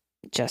old,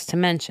 just to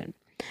mention.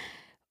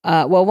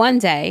 One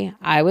day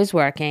I was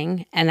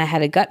working and I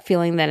had a gut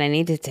feeling that I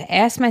needed to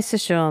ask my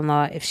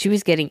sister-in-law if she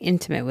was getting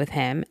intimate with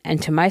him,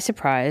 and to my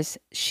surprise,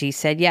 she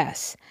said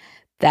yes.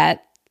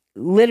 That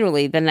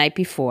literally the night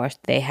before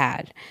they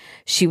had.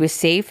 She was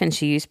safe and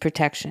she used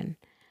protection.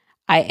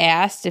 I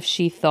asked if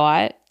she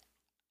thought,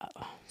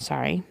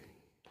 I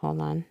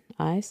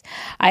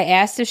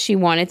asked if she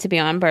wanted to be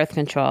on birth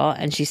control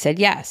and she said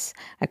yes.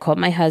 I called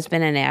my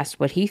husband and asked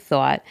what he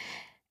thought.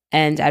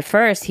 And at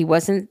first he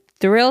wasn't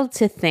thrilled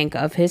to think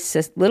of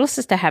his little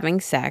sister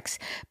having sex,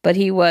 but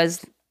he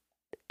was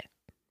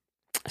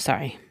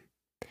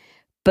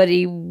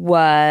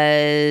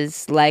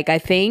like, I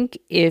think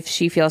if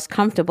she feels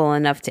comfortable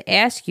enough to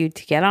ask you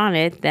to get on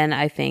it, then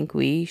I think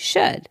we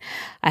should.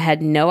 I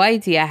had no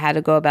idea how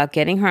to go about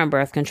getting her on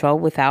birth control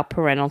without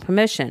parental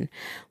permission.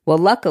 Well,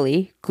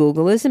 luckily,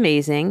 Google is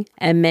amazing,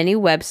 and many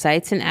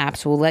websites and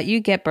apps will let you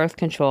get birth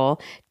control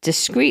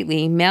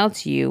discreetly mailed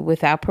to you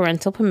without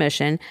parental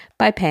permission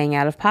by paying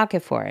out of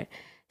pocket for it.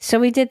 So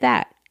we did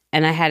that,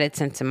 and I had it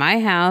sent to my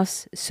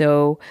house,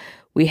 so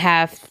we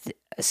have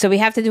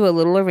to do a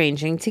little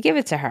arranging to give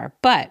it to her.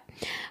 But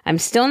I'm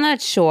still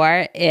not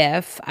sure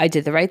if I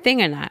did the right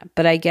thing or not.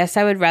 But I guess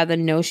I would rather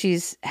know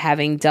she's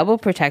having double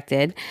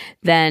protected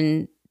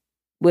than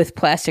with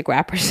plastic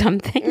wrap or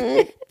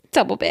something.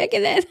 Double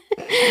bagging it.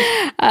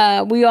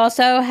 We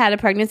also had a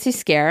pregnancy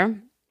scare.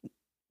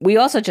 We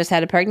also just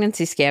had a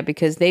pregnancy scare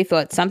because they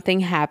thought something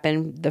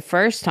happened the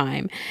first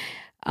time.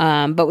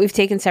 But we've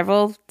taken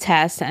several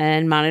tests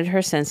and monitored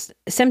her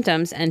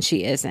symptoms, and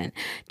she isn't.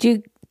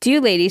 Do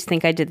you ladies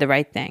think I did the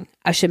right thing?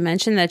 I should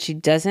mention that she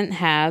doesn't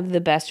have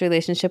the best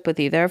relationship with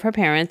either of her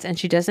parents, and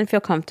she doesn't feel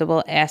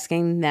comfortable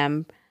asking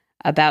them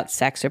about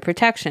sex or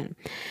protection.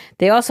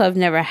 They also have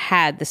never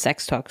had the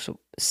sex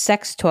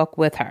talk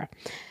with her.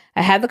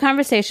 I had the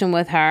conversation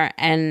with her,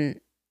 and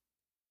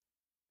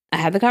I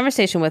had the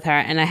conversation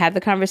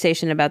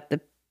about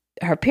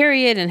her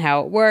period and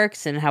how it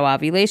works and how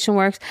ovulation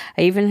works.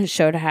 I even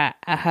showed her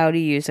how to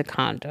use a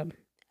condom.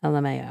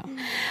 LMAO.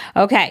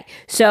 Okay,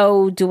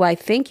 so do I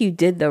think you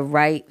did the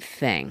right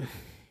thing?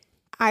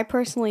 I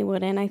personally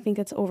wouldn't. I think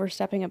it's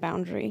overstepping a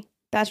boundary.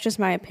 That's just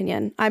my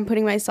opinion. I'm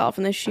putting myself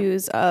in the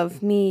shoes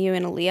of me, you,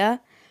 and Aaliyah,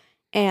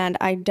 and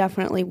I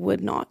definitely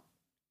would not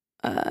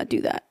do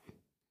that.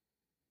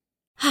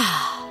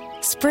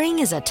 Spring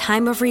is a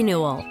time of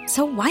renewal,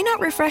 so why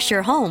not refresh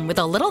your home with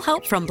a little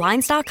help from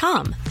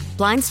Blinds.com?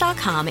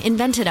 Blinds.com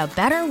invented a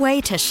better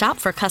way to shop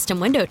for custom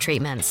window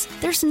treatments.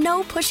 There's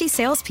no pushy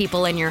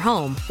salespeople in your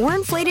home or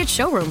inflated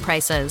showroom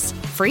prices.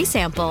 Free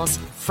samples,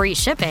 free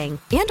shipping,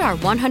 and our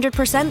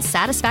 100%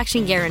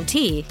 satisfaction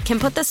guarantee can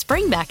put the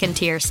spring back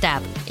into your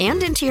step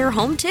and into your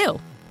home, too.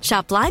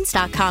 Shop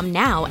Blinds.com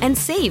now and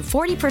save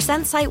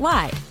 40%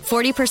 site-wide.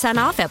 40%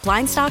 off at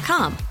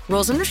Blinds.com.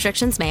 Rules and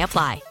restrictions may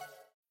apply.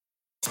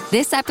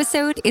 This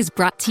episode is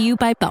brought to you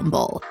by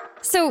Bumble.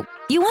 So,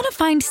 You want to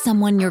find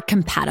someone you're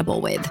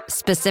compatible with,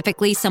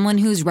 specifically someone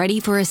who's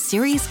ready for a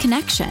serious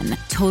connection,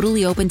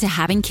 totally open to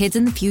having kids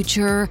in the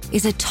future,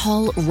 is a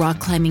tall,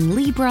 rock-climbing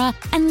Libra,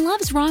 and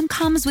loves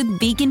rom-coms with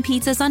vegan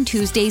pizzas on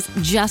Tuesdays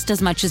just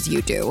as much as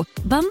you do.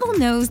 Bumble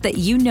knows that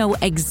you know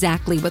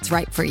exactly what's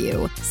right for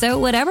you. So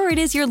whatever it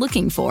is you're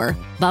looking for,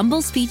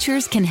 Bumble's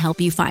features can help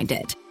you find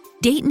it.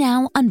 Date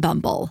now on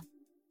Bumble.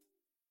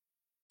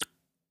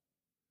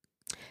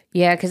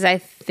 Yeah, because I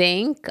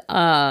think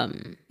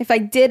if I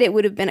did, it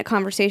would have been a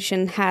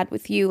conversation had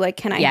with you. Like,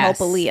 can I help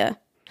Aaliyah?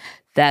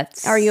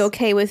 Are you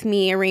okay with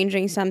me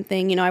arranging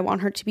something? You know, I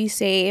want her to be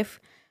safe.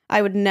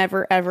 I would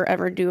never, ever,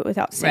 ever do it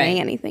without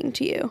saying anything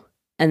to you.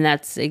 And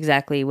that's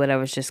exactly what I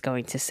was just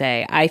going to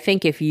say. I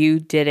think if you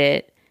did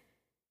it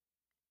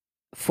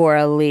for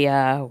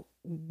Aaliyah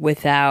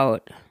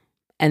without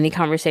any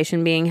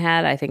conversation being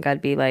had, I think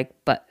I'd be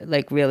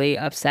really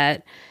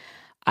upset.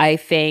 I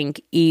think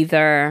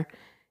either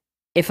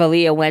if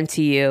Aaliyah went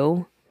to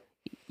you,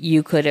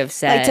 you could have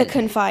said... Like to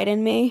confide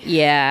in me?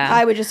 Yeah.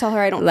 I would just tell her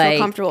I don't feel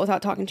comfortable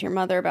without talking to your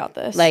mother about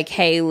this. Like,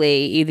 hey,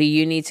 Lee, either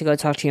you need to go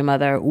talk to your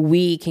mother,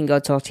 we can go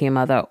talk to your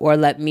mother, or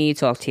let me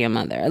talk to your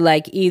mother.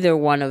 Like, either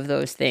one of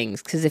those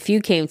things. Because if you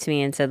came to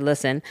me and said,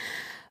 listen,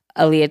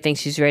 Aaliyah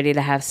thinks she's ready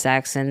to have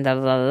sex and da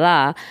da da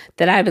da,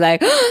 then I'd be like,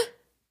 oh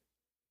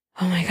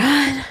my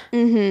God.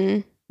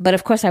 Mm-hmm. But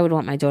of course I would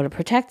want my daughter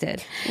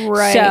protected.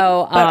 Right.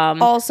 So, but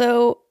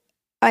also...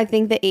 I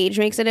think the age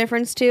makes a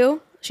difference too.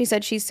 She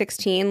said she's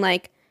 16.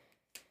 Like,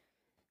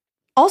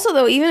 also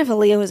though, even if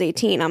Aaliyah was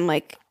 18, I'm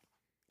like,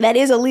 that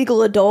is a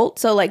legal adult.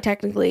 So like,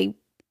 technically,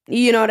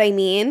 you know what I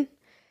mean?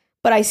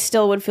 But I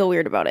still would feel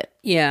weird about it.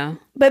 Yeah.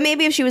 But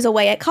maybe if she was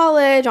away at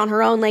college on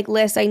her own, like,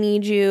 Liz, I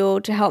need you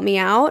to help me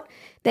out,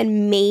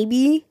 then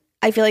maybe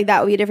I feel like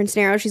that would be a different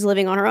scenario. She's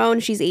living on her own.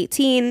 She's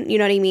 18. You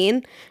know what I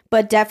mean?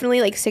 But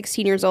definitely like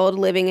 16 years old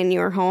living in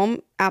your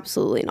home.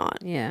 Absolutely not.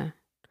 Yeah.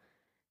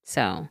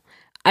 So...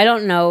 I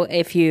don't know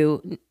if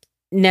you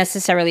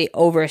necessarily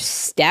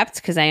overstepped,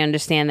 because I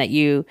understand that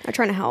you are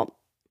trying to help,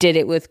 did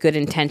it with good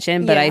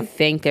intention, but I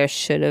think there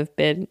should have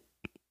been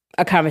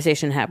a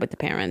conversation had with the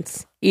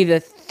parents, either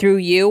through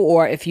you,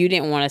 or if you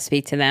didn't want to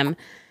speak to them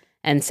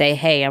and say,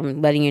 hey,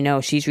 I'm letting you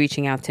know she's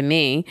reaching out to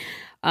me,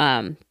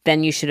 then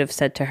you should have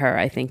said to her,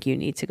 I think you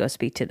need to go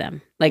speak to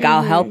them. Like,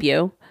 I'll help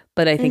you,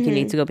 but I think you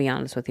need to go be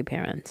honest with your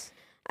parents.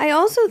 I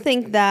also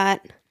think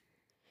that,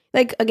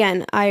 like,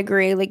 again, I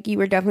agree. Like, you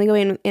were definitely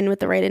going in with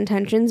the right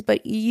intentions,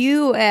 but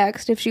you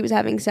asked if she was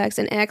having sex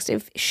and asked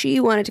if she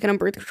wanted to get on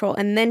birth control,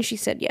 and then she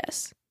said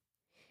yes.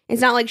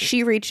 It's not like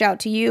she reached out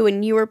to you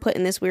and you were put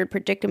in this weird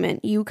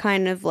predicament. You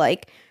kind of,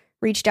 like,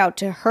 reached out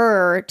to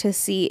her to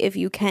see if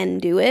you can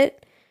do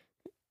it.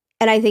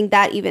 And I think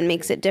that even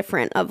makes it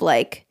different of,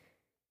 like,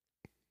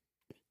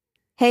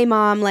 hey,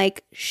 mom,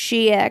 like,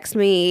 she asked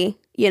me,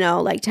 you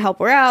know, like, to help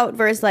her out,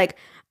 versus, like,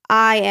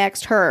 I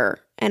asked her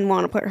and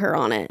want to put her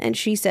on it, and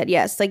she said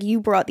yes. Like,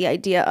 you brought the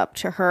idea up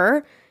to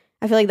her.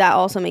 I feel like that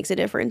also makes a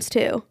difference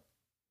too.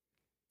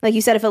 Like you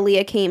said, if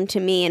Aaliyah came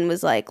to me and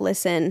was like,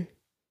 listen,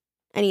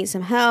 I need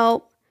some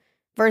help,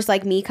 versus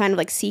like me kind of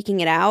like seeking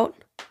it out.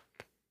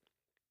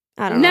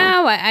 I don't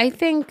know. No, I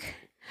think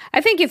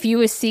if you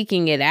were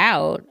seeking it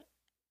out,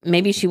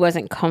 maybe she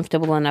wasn't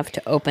comfortable enough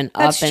to open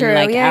up and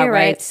like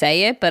outright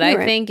say it. But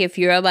I think if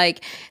you're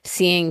like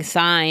seeing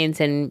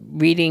signs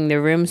and reading the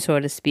room, so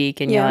to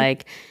speak, and you're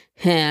like,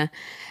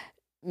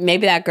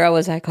 maybe that girl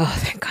was like, oh,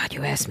 thank God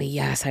you asked me.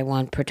 Yes, I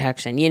want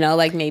protection. You know,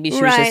 like maybe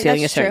she was just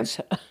feeling a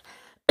certain...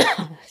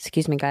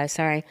 Excuse me, guys.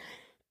 Sorry.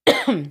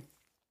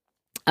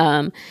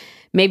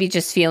 Maybe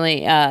just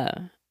feeling...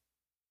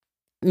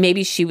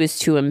 maybe she was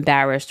too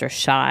embarrassed or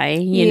shy,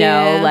 you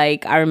know?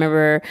 Like, I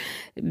remember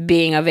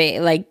being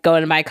like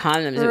going to buy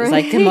condoms. It was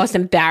like the most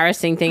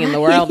embarrassing thing in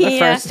the world the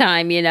first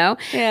time, you know?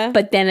 Yeah.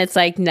 But then it's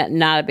like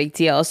not a big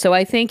deal. So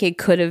I think it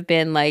could have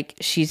been like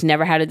she's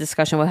never had a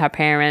discussion with her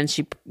parents.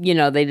 She, you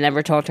know, they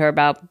never talked to her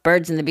about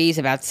birds and the bees,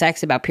 about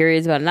sex, about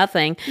periods, about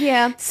nothing.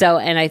 Yeah. So,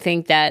 and I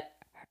think that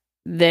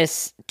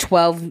this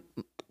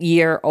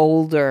 12-year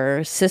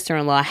older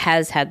sister-in-law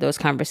has had those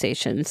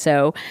conversations.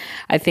 So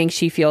I think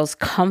she feels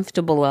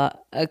comfortable,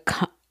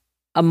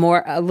 a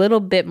little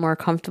bit more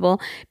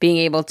comfortable being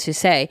able to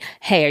say,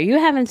 hey, are you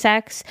having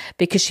sex?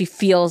 Because she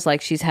feels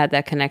like she's had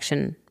that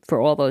connection for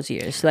all those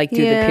years, like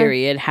through the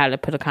period, how to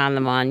put a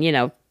condom on, you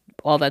know,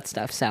 all that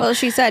stuff. So, well,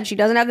 she said she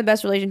doesn't have the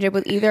best relationship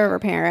with either of her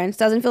parents,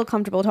 doesn't feel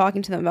comfortable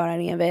talking to them about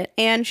any of it,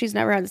 and she's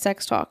never had the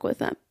sex talk with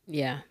them.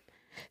 Yeah.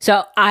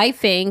 So I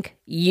think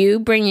you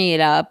bringing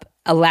it up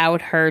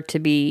allowed her to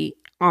be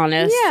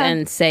honest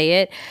and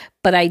say it.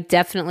 But I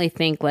definitely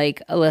think,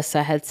 like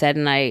Alyssa had said,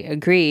 and I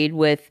agreed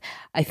with,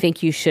 I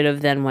think you should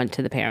have then went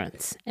to the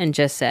parents and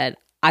just said,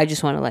 I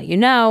just want to let you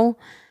know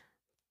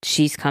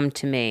she's come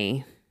to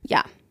me.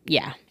 Yeah.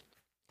 Yeah.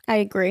 I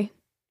agree.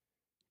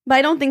 But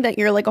I don't think that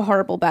you're like a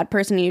horrible bad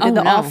person. You did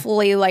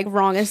awfully like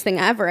wrongest thing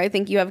ever. I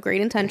think you have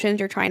great intentions.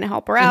 You're trying to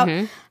help her out.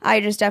 Mm-hmm.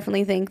 I just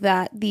definitely think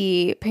that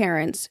the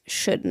parents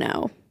should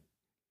know.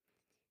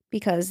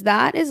 Because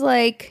that is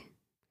like,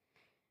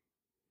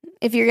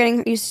 if you're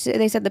getting,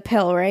 they said the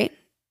pill, right?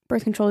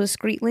 birth control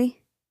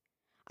discreetly.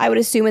 I would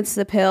assume it's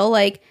the pill.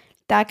 Like,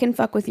 that can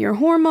fuck with your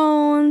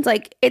hormones.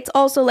 Like, it's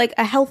also like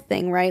a health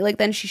thing, right? Like,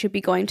 then she should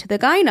be going to the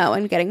gyno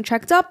and getting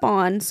checked up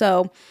on.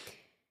 So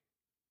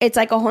it's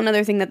like a whole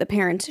nother thing that the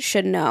parents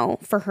should know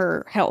for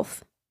her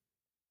health.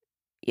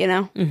 You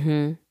know?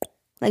 Mm-hmm.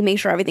 Like, make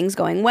sure everything's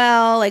going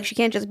well. Like, she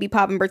can't just be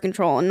popping birth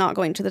control and not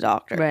going to the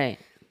doctor. Right.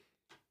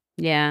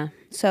 Yeah.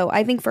 So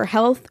I think for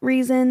health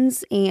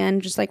reasons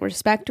and just like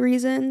respect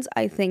reasons,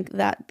 I think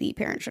that the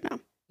parent should know.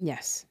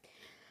 Yes.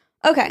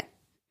 Okay.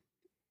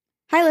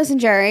 Hi, Listen,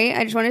 Jerry.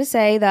 I just wanted to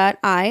say that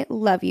I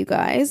love you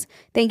guys.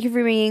 Thank you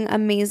for being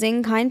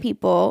amazing, kind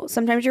people.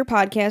 Sometimes your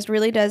podcast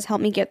really does help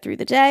me get through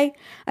the day.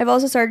 I've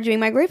also started doing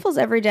my gratefuls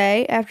every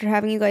day after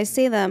having you guys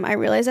say them. I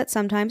realize that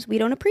sometimes we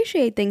don't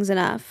appreciate things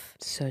enough.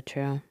 So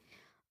true.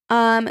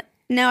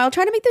 Now, I'll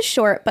try to make this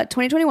short, but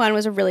 2021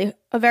 was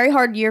a very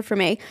hard year for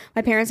me.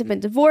 My parents have been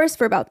divorced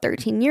for about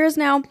 13 years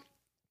now,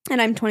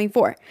 and I'm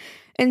 24.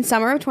 In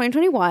summer of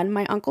 2021,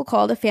 my uncle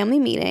called a family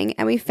meeting,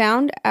 and we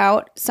found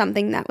out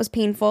something that was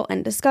painful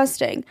and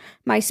disgusting.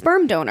 My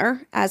sperm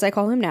donor, as I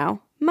call him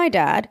now, my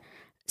dad,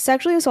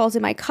 sexually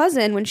assaulted my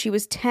cousin when she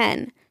was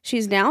 10.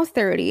 She's now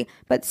 30,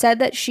 but said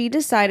that she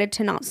decided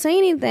to not say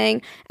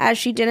anything as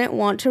she didn't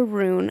want to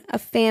ruin a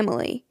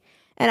family.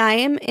 And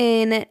I'm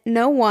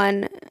no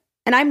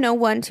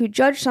one to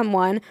judge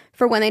someone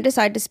for when they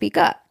decide to speak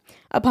up.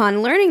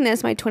 Upon learning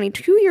this, my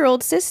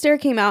 22-year-old sister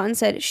came out and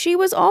said she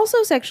was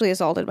also sexually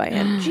assaulted by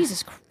him.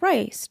 Jesus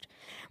Christ.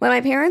 When my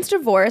parents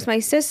divorced, my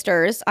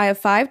sisters, I have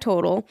 5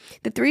 total,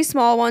 the 3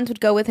 small ones would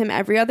go with him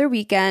every other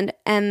weekend,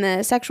 and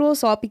the sexual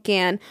assault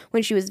began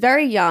when she was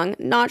very young,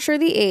 not sure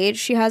the age,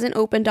 she hasn't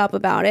opened up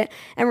about it,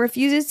 and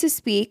refuses to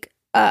speak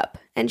up.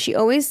 And she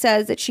always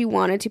says that she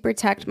wanted to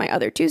protect my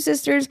other 2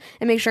 sisters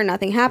and make sure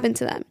nothing happened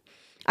to them.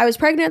 I was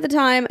pregnant at the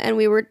time, and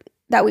we were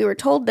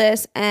told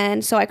this,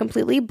 and so I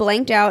completely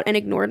blanked out and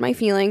ignored my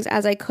feelings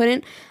as I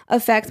couldn't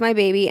affect my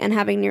baby, and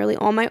having nearly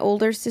all my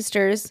other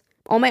sisters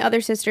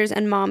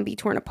and mom be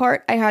torn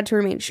apart, I had to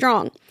remain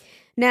strong.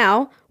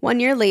 Now,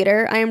 1 year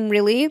later, I am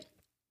really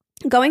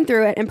going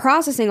through it and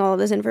processing all of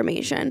this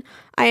information.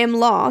 I am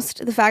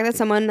lost. The fact that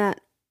someone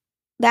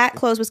that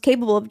close was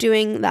capable of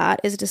doing that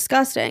is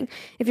disgusting.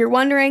 If you're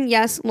wondering,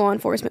 yes, law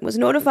enforcement was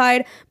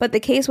notified, but the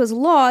case was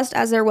lost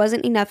as there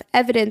wasn't enough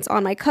evidence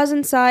on my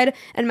cousin's side,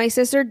 and my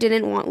sister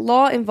didn't want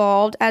law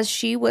involved as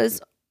she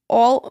was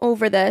all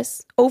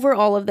over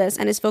all of this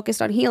and is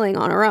focused on healing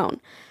on her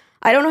own.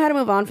 I don't know how to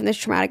move on from this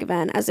traumatic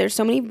event as there's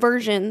so many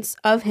versions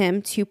of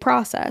him to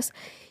process.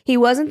 He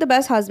wasn't the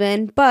best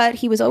husband, but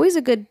he was always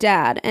a good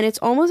dad, and it's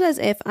almost as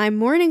if I'm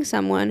mourning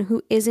someone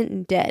who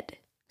isn't dead.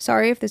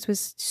 Sorry if this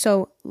was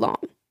so long.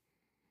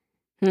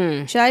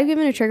 Should I give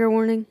him a trigger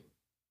warning?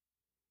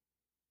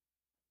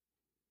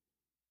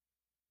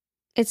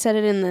 It said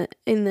it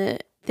in the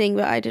thing,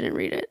 but I didn't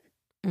read it.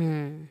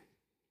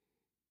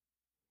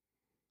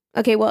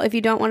 Okay, well, if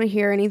you don't want to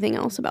hear anything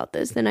else about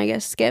this, then I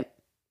guess skip.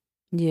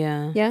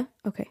 Yeah. Yeah?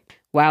 Okay.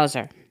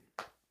 Wowzer.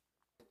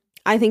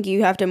 I think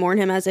you have to mourn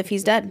him as if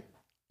he's dead.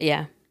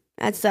 Yeah.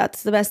 That's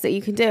the best that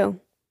you can do.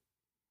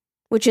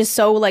 Which is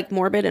so, like,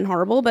 morbid and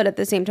horrible, but at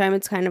the same time,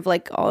 it's kind of,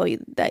 like, all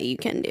that you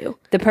can do.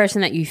 The person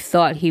that you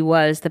thought he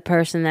was, the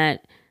person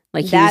that,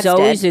 like, he was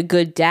always a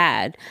good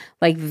dad.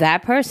 Like,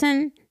 that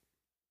person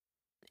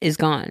is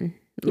gone.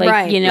 Like,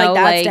 right. You know,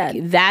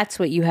 like, that's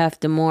what you have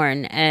to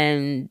mourn.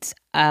 And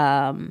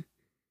I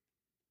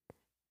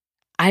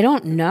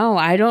don't know.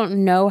 I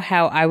don't know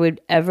how I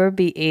would ever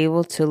be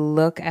able to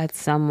look at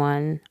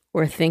someone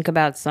or think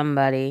about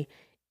somebody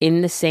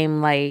in the same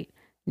light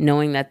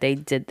knowing that they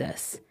did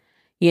this.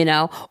 You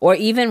know, or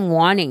even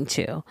wanting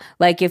to.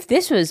 Like, if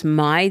this was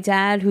my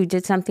dad who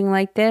did something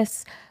like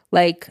this,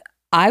 like,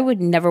 I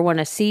would never want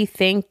to see,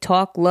 think,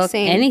 talk, look,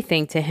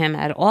 anything to him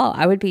at all.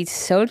 I would be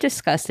so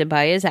disgusted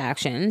by his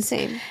actions.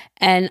 Same.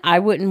 And I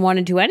wouldn't want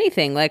to do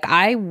anything. Like,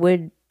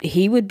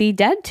 he would be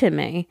dead to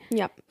me.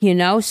 Yep. You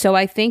know, so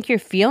I think your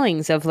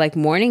feelings of, like,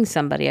 mourning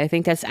somebody, I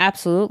think that's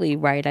absolutely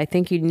right. I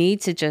think you need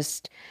to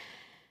just,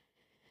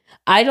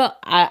 I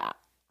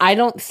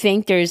don't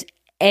think there's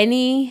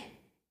any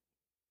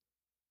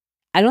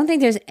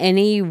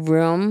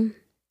room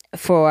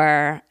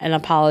for an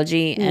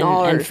apology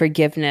and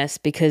forgiveness,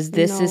 because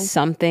this is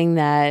something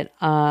that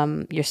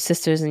your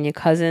sisters and your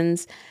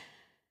cousins,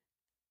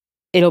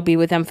 it'll be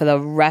with them for the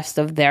rest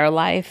of their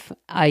life.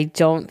 I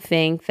don't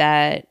think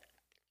it's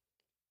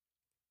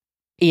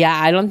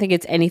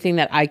anything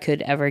that I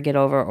could ever get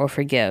over or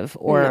forgive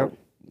or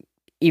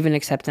even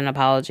accept an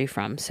apology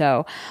from.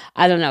 So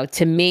I don't know.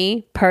 To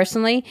me,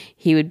 personally,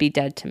 he would be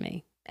dead to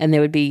me. And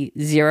there would be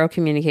zero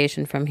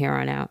communication from here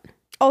on out.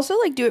 Also,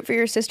 like, do it for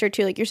your sister,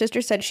 too. Like, your sister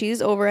said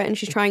she's over it and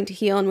she's trying to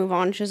heal and move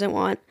on. She doesn't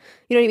want,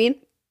 you know what I mean?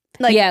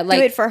 Like, yeah, like,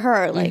 do it for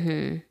her. Like,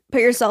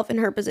 put yourself in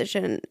her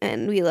position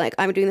and be like,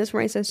 I'm doing this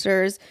for my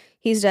sisters.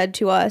 He's dead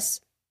to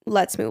us.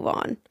 Let's move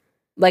on.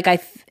 Like,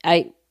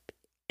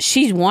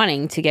 she's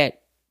wanting to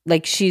get,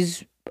 like,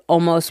 she's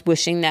almost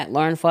wishing that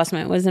law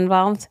enforcement was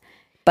involved.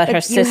 But her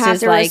sister's like, you have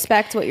to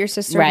respect what your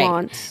sister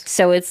wants.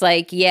 So it's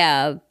like,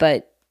 yeah,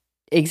 but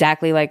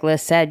exactly like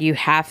Liz said, you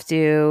have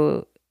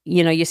to,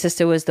 you know, your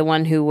sister was the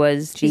one who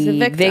was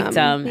the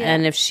victim. Yeah.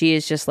 And if she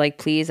is just like,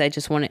 please, I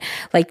just want to,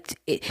 like,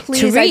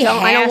 please, to rehash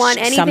I don't want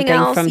anything something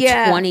else. from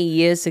 20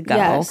 years ago.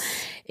 Yes.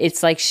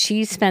 It's like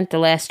she spent the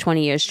last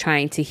 20 years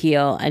trying to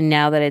heal, and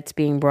now that it's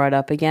being brought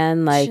up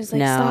again, like, she's like,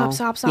 no.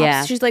 Stop.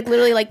 Yeah. She's like,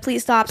 literally like,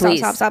 please stop.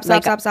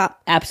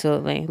 Stop.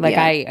 Absolutely. Like,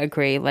 I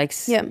agree. Like,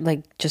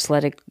 like, just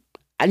let it,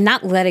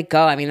 not let it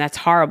go. I mean, that's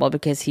horrible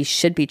because he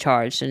should be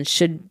charged and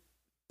should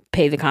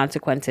pay the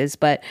consequences,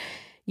 but,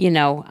 you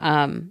know,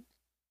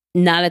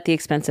 not at the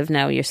expense of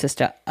now your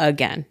sister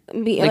again.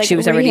 Like she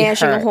was already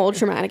rehashing hurt. a whole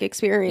traumatic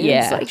experience.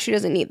 Yeah. Like she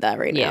doesn't need that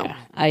right now. Yeah,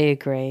 I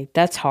agree.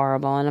 That's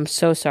horrible. And I'm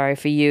so sorry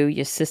for you,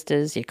 your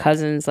sisters, your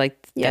cousins.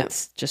 Like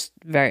that's just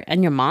very,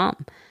 and your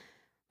mom.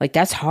 Like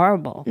that's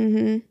horrible.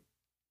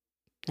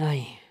 Mm-hmm.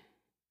 I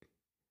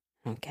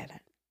don't get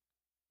it.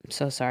 I'm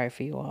so sorry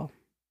for you all.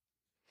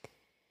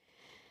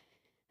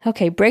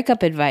 Okay,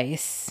 breakup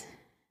advice.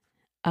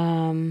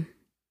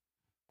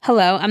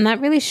 Hello, I'm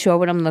not really sure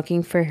what I'm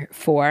looking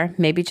for.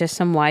 Maybe just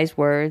some wise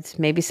words.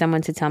 Maybe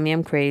someone to tell me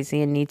I'm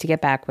crazy and need to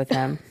get back with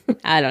him.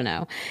 I don't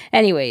know.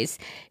 Anyways,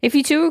 if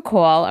you do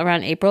recall,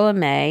 around April or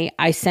May,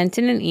 I sent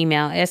in an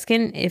email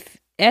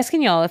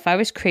asking y'all if I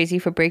was crazy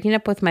for breaking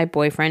up with my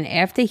boyfriend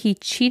after he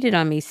cheated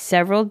on me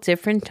several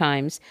different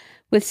times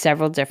with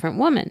several different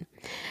women.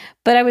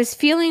 But I was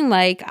feeling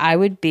like I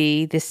would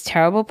be this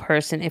terrible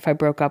person if I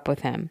broke up with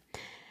him.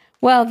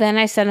 Well, then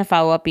I sent a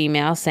follow-up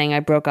email saying I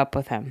broke up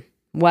with him.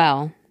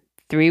 Well,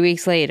 3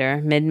 weeks later,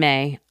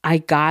 mid-May, I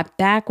got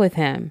back with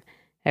him.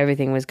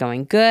 Everything was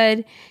going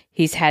good.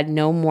 He's had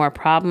no more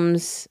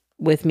problems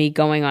with me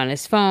going on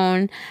his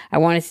phone. I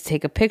wanted to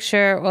take a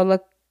picture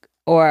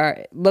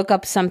or look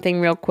up something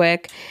real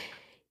quick.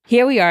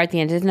 Here we are at the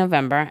end of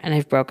November, and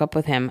I've broke up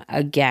with him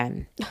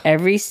again.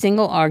 Every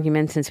single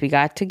argument since we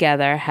got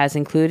together has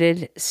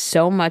included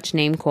so much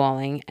name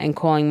calling and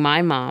calling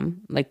my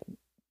mom, like,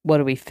 what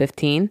are we,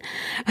 15?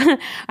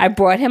 I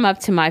brought him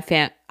to my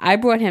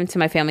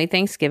family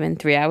Thanksgiving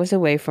 3 hours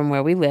away from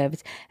where we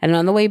lived. And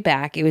on the way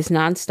back, it was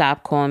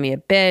nonstop calling me a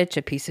bitch,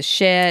 a piece of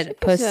shit, a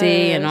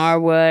pussy, an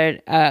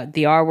R-word,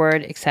 the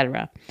R-word,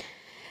 etc.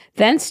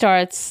 Then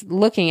starts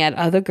looking at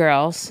other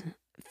girls'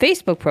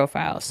 Facebook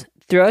profiles.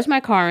 Throws my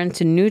car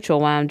into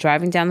neutral while I'm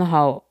driving down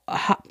the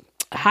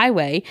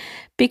highway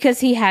because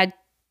he had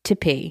to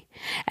pee.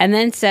 And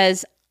then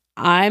says,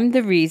 I'm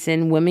the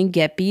reason women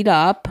get beat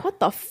up. What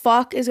the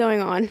fuck is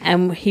going on?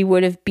 And he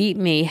would have beat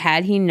me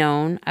had he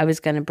known I was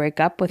going to break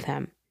up with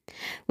him.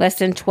 Less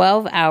than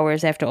 12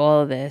 hours after all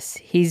of this,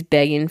 he's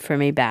begging for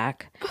me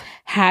back.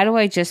 How do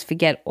I just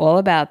forget all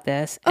about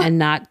this and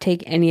not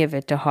take any of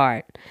it to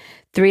heart?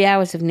 3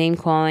 hours of name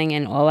calling,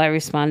 and all I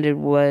responded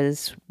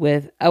was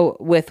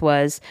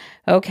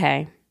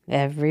okay,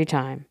 every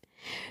time.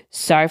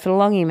 Sorry for the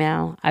long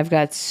email. I've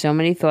got so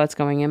many thoughts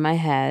going in my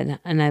head,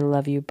 and I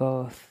love you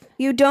both.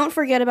 You don't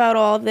forget about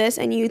all of this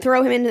and you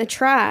throw him in the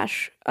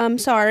trash. I'm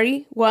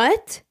sorry.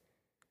 What?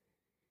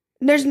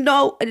 There's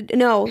no,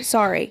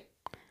 sorry.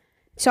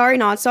 Sorry,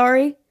 not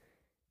sorry.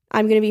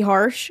 I'm going to be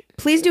harsh.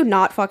 Please do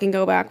not fucking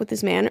go back with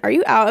this man. Are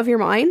you out of your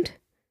mind?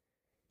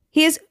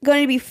 He is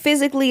going to be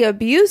physically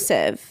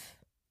abusive.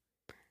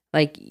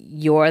 Like,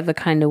 you're the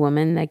kind of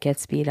woman that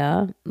gets beat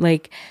up?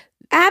 Like,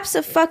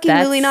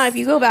 abso-fucking-lutely not. If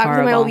you go back with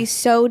him, I will be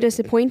so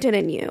disappointed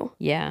in you.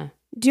 Yeah.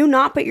 Do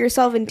not put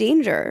yourself in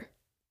danger.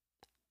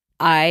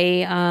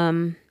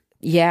 I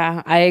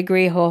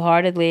agree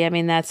wholeheartedly. I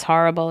mean, that's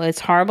horrible. It's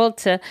horrible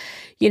to,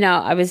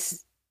 I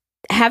was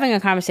having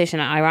a conversation,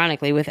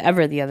 ironically, with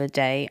Ever the other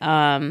day,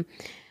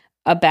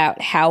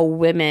 about how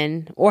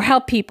women, or how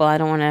people, I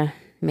don't want to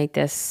make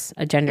this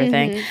a gender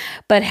thing,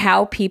 but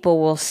how people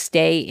will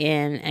stay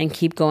in and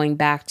keep going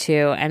back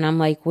to, and I'm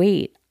like,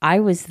 wait, I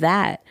was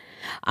that.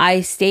 I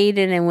stayed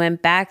in and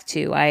went back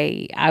to.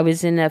 I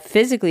was in a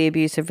physically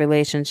abusive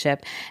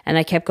relationship, and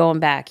I kept going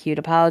back. He'd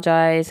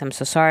apologize. I'm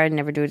so sorry. I'd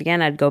never do it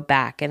again. I'd go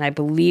back, and I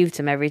believed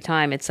him every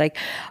time. It's like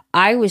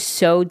I was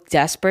so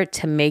desperate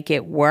to make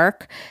it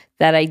work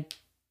that I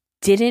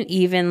didn't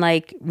even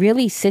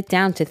really sit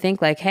down to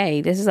think hey,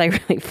 this is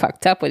really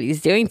fucked up what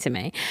he's doing to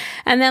me.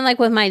 And then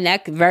with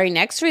my very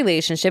next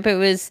relationship, it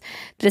was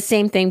the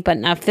same thing, but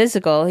not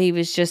physical. He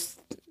was just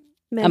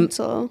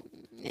mental.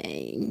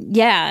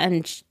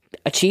 And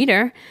a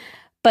cheater.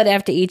 But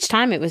after each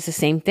time, it was the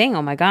same thing.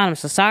 Oh my God, I'm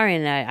so sorry.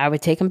 And I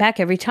would take him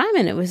back every time.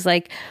 And it was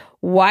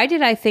why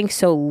did I think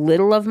so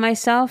little of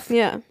myself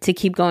to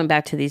keep going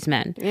back to these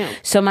men? Yeah.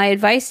 So my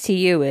advice to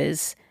you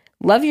is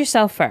love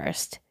yourself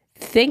first.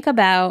 Think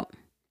about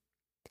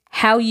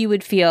how you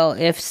would feel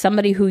if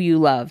somebody who you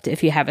loved,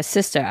 if you have a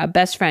sister, a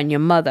best friend, your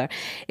mother,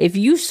 if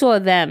you saw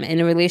them in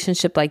a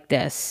relationship like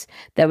this,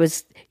 that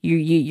was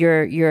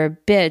you're a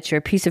bitch, you're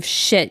a piece of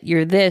shit,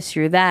 you're this,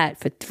 you're that,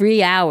 for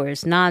 3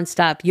 hours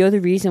nonstop. You're the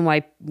reason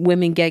why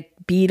women get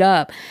beat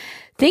up.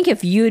 Think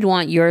if you'd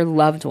want your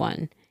loved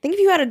one. Think if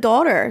you had a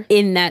daughter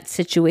in that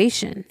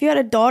situation. If you had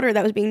a daughter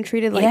that was being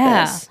treated like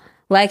this.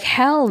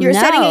 Hell You're no.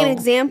 setting an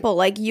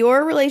example.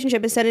 Your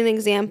relationship is setting an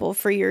example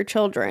for your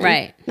children.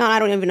 Right. I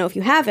don't even know if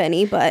you have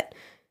any, but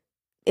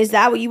Is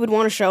that what you would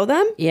want to show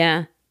them?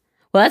 Yeah.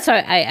 Well,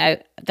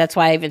 that's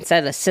why I even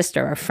said a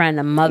sister, a friend,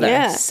 a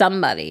mother,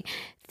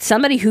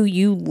 somebody who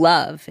you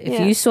love. If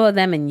you saw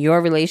them in your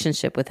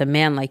relationship with a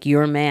man like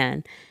your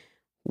man,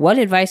 what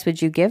advice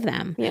would you give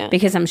them? Yeah.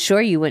 Because I'm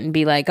sure you wouldn't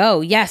be like,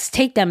 oh, yes,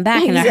 take them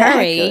back in a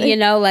hurry. You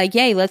know, like,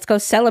 yay, let's go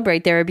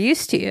celebrate their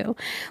abuse to you.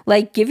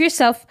 Like, give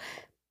yourself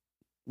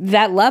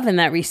that love and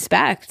that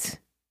respect.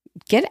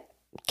 Get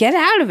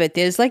out of it.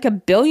 There's like a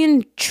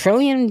billion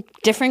trillion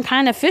different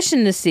kind of fish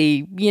in the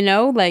sea, you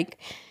know? Like,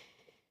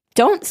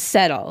 don't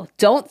settle.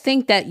 Don't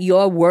think that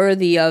you're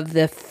worthy of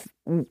the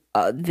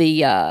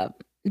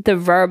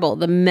verbal,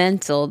 the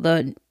mental,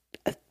 the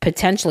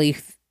potentially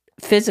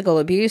physical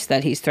abuse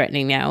that he's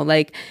threatening now.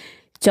 Like,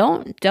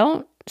 don't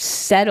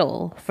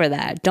settle for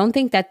that. Don't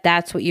think that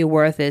that's what your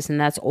worth is and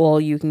that's all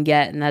you can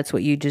get and that's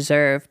what you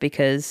deserve,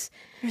 because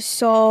there's that's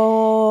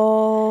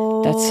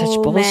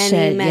such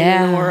bullshit.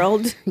 Many in the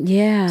world.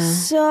 Yeah.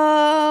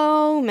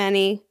 So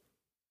many.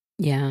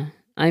 Yeah.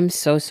 I'm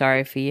so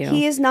sorry for you.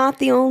 He is not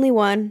the only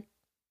one.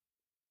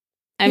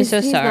 I'm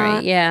so sorry.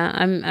 Not. Yeah,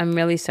 I'm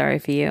really sorry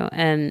for you.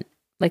 And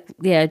like,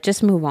 yeah,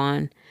 just move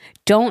on.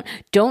 Don't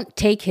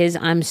take his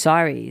I'm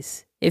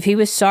sorries. If he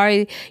was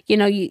sorry, you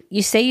know,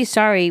 you say you're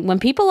sorry. When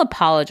people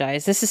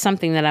apologize, this is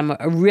something that I'm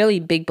a really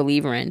big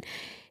believer in.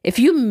 If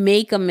you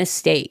make a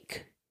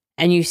mistake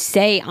and you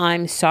say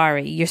I'm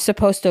sorry, you're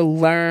supposed to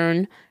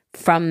learn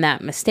from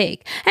that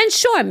mistake. And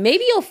sure,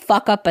 maybe you'll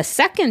fuck up a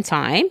second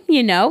time,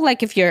 you know,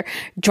 like if you're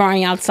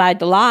drawing outside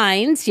the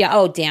lines,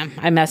 oh damn,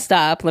 I messed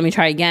up, let me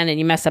try again, and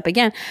you mess up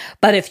again.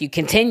 But if you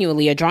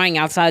continually are drawing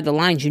outside the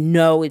lines, you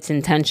know it's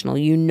intentional,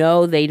 you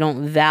know they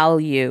don't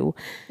value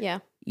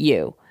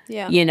you.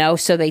 Yeah. You know,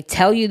 so they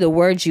tell you the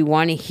words you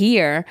want to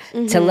hear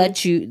to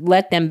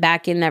let them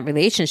back in that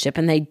relationship,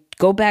 and they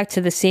go back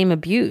to the same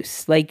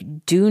abuse.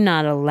 Like, do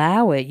not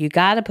allow it. You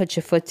got to put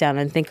your foot down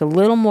and think a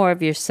little more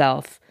of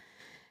yourself.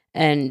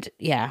 And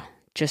yeah,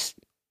 just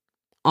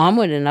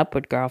onward and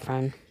upward,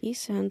 girlfriend. He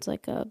sounds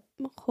like a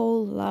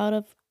whole lot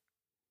of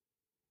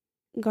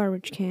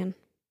garbage can.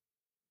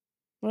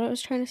 What I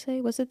was trying to say?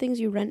 What's the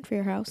things you rent for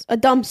your house? A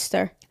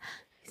dumpster.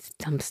 He's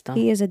a dumpster.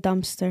 He is a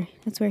dumpster.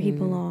 That's where he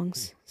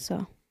belongs.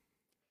 So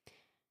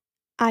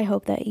I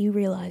hope that you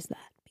realize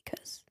that,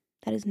 because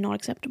that is not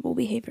acceptable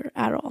behavior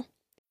at all.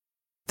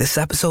 This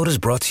episode is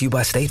brought to you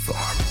by State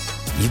Farm.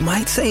 You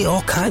might say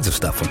all kinds of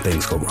stuff when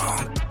things go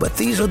wrong, but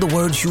these are the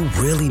words you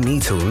really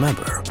need to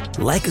remember.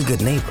 Like a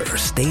good neighbor,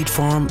 State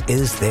Farm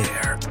is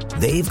there.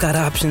 They've got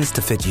options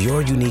to fit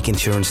your unique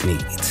insurance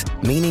needs,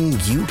 meaning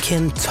you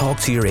can talk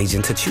to your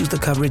agent to choose the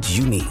coverage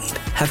you need,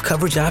 have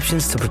coverage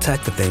options to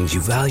protect the things you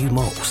value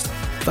most,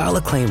 file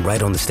a claim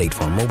right on the State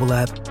Farm mobile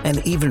app,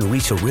 and even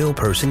reach a real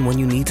person when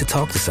you need to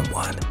talk to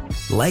someone.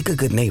 Like a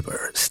good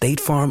neighbor, State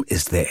Farm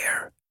is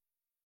there.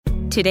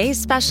 Today's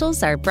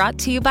specials are brought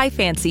to you by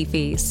Fancy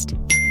Feast.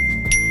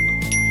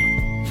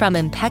 From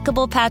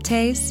impeccable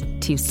pâtés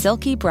to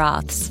silky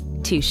broths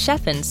to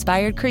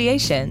chef-inspired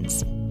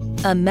creations,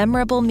 a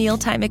memorable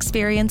mealtime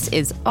experience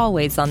is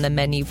always on the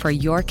menu for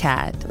your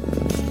cat.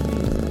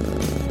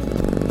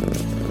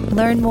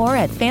 Learn more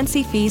at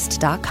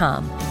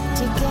fancyfeast.com.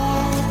 Together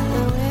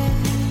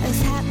we're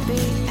as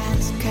happy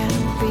as can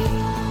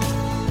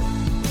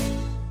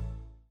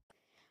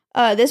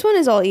be. This one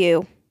is all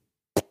you.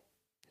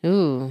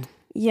 Ooh.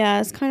 Yeah,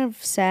 it's kind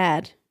of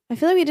sad. I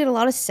feel like we did a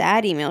lot of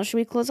sad emails. Should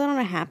we close out on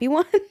a happy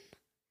one?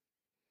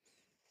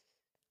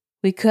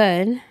 We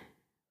could.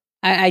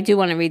 I do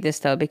want to read this,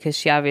 though, because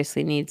she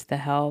obviously needs the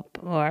help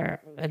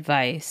or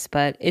advice.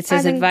 But it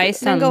says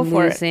advice on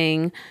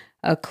losing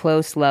a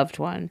close loved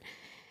one.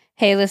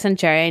 Hey, listen,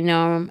 Jerry, I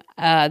know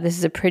this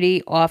is a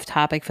pretty off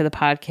topic for the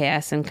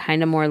podcast and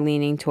kind of more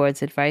leaning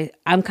towards advice.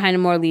 I'm kind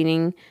of more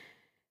leaning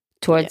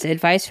towards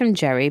advice from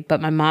Jerry,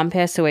 but my mom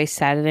passed away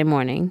Saturday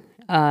morning.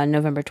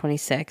 November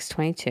 26,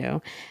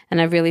 22,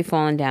 and I've really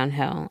fallen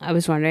downhill. I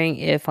was wondering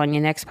if on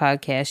your next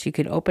podcast you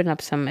could open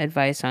up some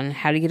advice on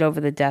how to get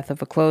over the death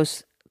of a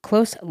close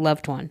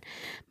loved one.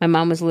 My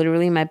mom was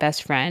literally my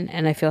best friend,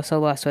 and I feel so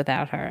lost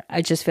without her.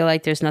 I just feel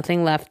like there's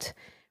nothing left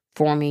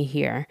for me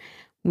here.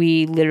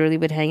 We literally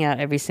would hang out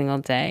every single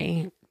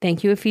day.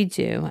 Thank you if you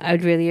do. I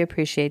would really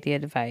appreciate the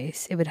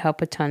advice. It would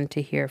help a ton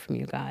to hear from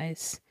you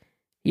guys.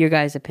 Your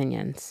guys'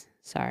 opinions.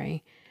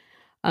 Sorry.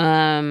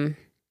 Wow.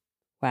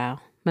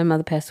 My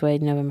mother passed away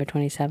November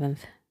 27th.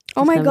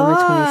 Oh my November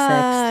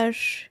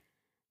gosh. 26th.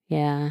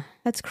 Yeah.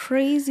 That's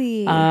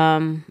crazy.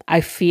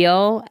 I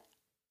feel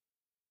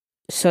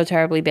so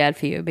terribly bad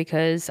for you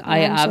because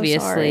I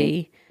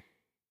obviously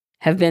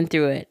have been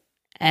through it,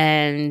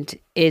 and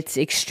it's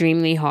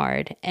extremely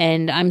hard,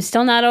 and I'm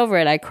still not over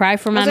it. I cry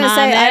for my mom.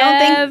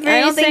 I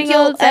don't think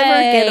you'll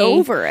ever get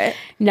over it.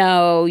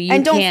 No, you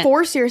and don't can't.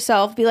 Force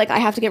yourself. Be like, I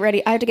have to get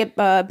ready. I have to get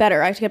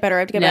better. I have to get better. I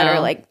have to get better.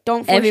 Like,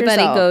 don't force yourself.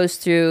 Everybody goes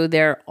through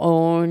their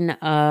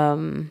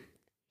own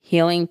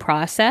healing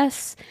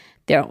process,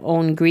 their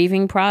own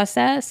grieving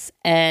process,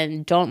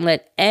 and don't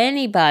let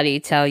anybody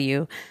tell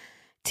you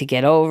to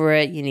get over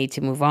it. You need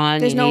to move on.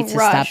 There's you no need to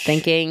stop rush.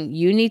 thinking.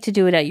 You need to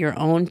do it at your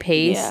own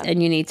pace,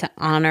 and you need to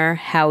honor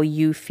how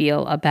you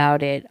feel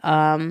about it.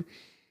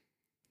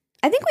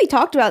 I think we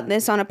talked about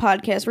this on a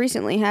podcast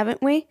recently,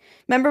 haven't we?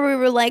 Remember we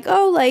were like,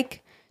 oh,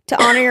 like to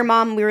honor your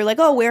mom, we were like,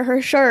 oh, wear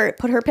her shirt,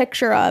 put her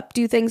picture up,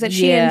 do things that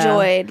she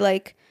enjoyed.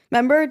 Like,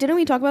 remember? Didn't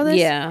we talk about this?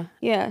 Yeah.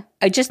 Yeah.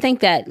 I just think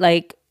that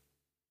like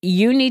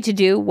you need to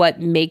do what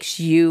makes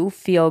you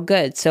feel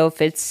good. So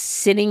if it's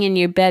sitting in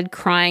your bed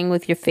crying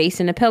with your face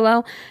in a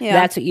pillow,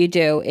 that's what you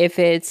do. If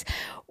it's,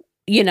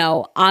 you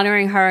know,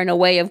 honoring her in a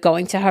way of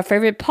going to her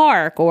favorite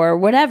park or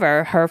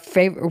whatever,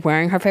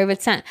 wearing her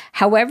favorite scent,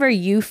 however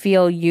you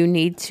feel you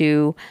need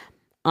to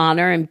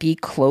honor and be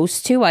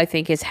close to, I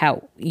think is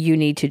how you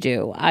need to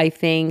do. I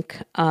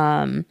think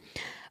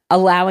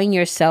allowing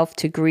yourself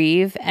to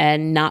grieve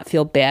and not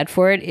feel bad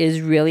for it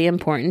is really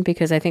important,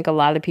 because I think a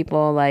lot of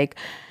people, like,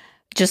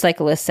 just like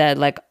Alyssa said,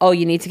 like, oh,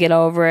 you need to get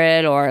over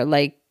it, or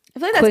like, I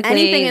feel like that's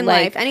anything in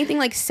life, anything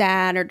like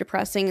sad or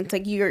depressing. It's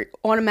like your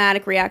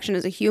automatic reaction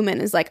as a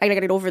human is like, I gotta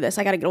get over this.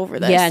 I gotta get over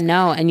this. Yeah,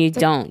 no, and you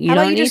don't. You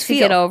don't need to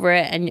get over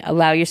it and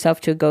allow yourself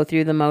to go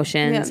through the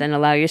motions and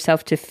allow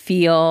yourself to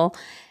feel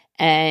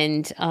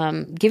and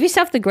give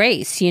yourself the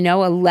grace, you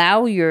know,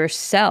 allow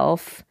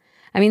yourself.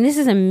 I mean, this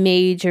is a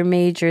major,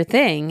 major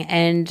thing.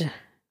 And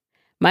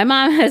my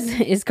mom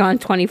is gone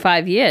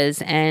 25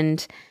 years,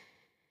 and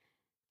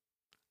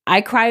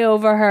I cry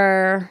over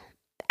her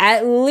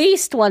at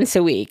least once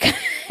a week,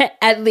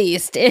 at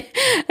least.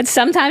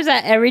 Sometimes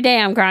every day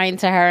I'm crying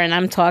to her and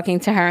I'm talking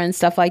to her and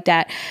stuff like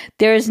that.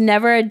 There's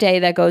never a day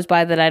that goes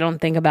by that I don't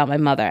think about my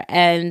mother.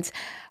 And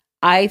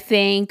I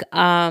think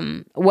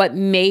what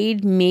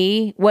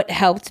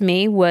helped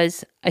me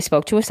was I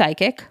spoke to a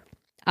psychic.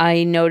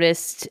 I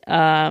noticed,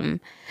 I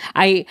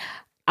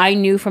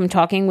knew from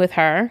talking with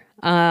her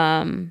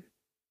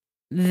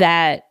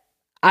that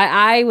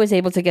I was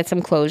able to get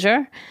some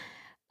closure.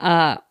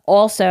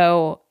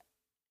 Also,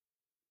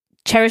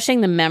 cherishing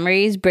the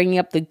memories, bringing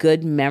up the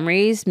good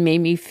memories made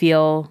me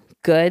feel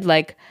good.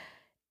 Like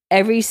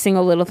every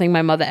single little thing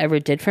my mother ever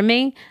did for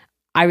me,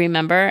 I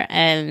remember,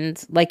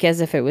 and like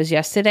as if it was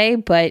yesterday.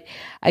 But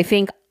I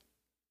think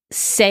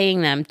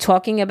saying them,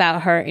 talking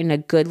about her in a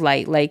good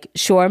light, like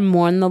sure,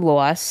 mourn the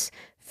loss,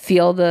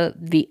 feel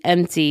the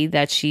empty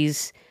that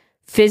she's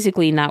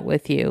physically not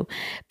with you,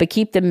 but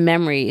keep the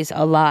memories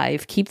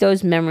alive. Keep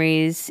those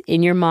memories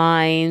in your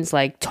minds.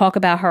 Like talk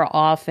about her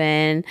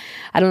often.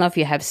 I don't know if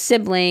you have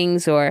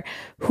siblings or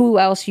who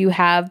else you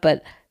have,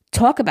 but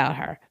talk about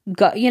her.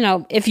 Go, you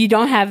know, if you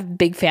don't have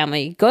big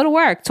family, go to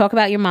work. Talk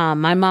about your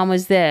mom. My mom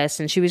was this,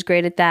 and she was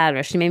great at that,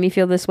 or she made me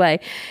feel this way.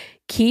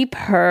 Keep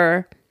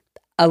her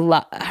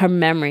her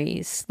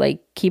memories.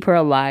 Like keep her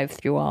alive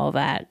through all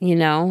that, you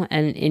know,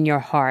 and in your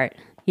heart.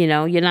 You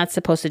know, you're not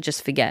supposed to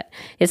just forget.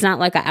 It's not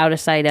like an out of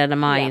sight, out of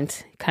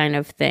mind kind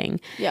of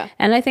thing. Yeah.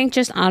 And I think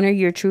just honor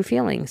your true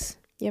feelings.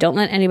 Yep. Don't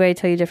let anybody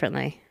tell you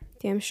differently.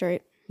 Damn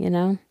straight. You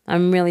know,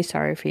 I'm really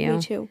sorry for you.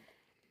 Me too.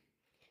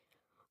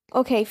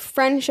 Okay,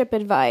 friendship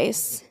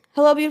advice.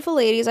 Hello, beautiful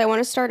ladies. I want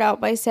to start out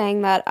by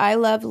saying that I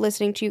love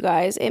listening to you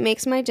guys. It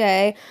makes my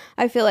day.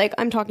 I feel like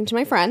I'm talking to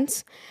my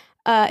friends.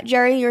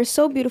 Jerry, you're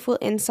so beautiful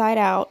inside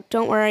out.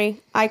 Don't worry.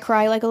 I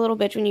cry like a little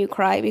bitch when you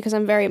cry because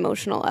I'm very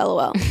emotional.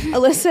 LOL.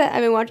 Alyssa,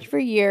 I've been watching for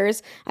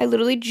years. I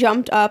literally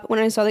jumped up when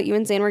I saw that you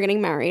and Zane were getting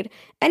married.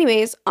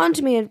 Anyways, on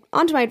to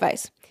my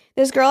advice.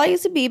 This girl I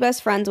used to be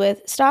best friends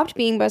with stopped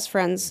being best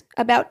friends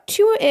about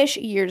 2-ish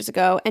years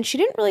ago, and she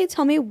didn't really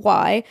tell me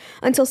why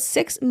until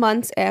 6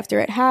 months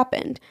after it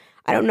happened.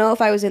 I don't know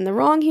if I was in the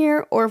wrong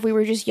here or if we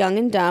were just young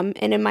and dumb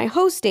and in my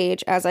host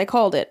stage, as I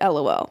called it,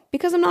 LOL,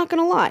 because I'm not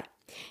gonna lie.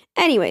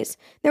 Anyways,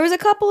 there was a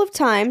couple of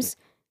times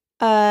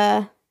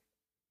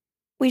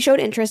we showed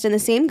interest in the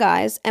same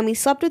guys and we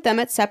slept with them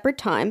at separate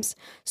times.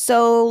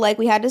 So like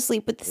we had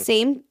slept with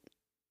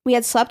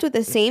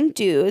the same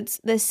dudes,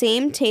 the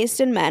same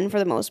taste in men for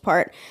the most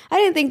part. I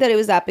didn't think that it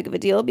was that big of a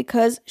deal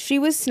because she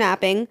was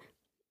Snapchatting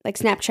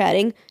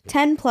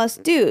 10 plus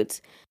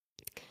dudes.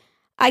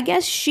 I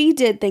guess she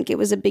did think it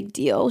was a big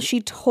deal.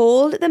 She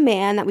told the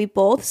man that we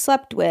both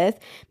slept with,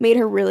 made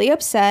her really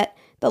upset.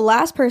 The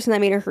last person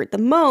that made her hurt the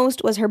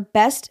most was her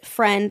best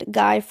friend,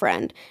 guy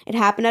friend. It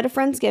happened at a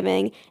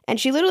Friendsgiving, and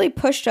she literally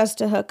pushed us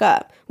to hook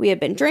up. We had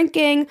been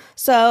drinking,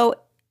 so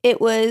it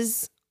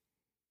was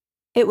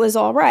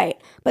all right.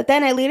 But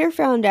then I later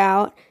found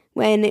out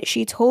when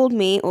she told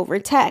me over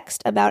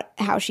text about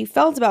how she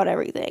felt about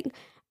everything.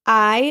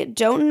 I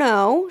don't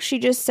know. She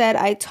just said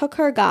I took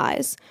her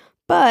guys,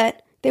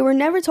 but they were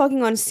never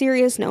talking on a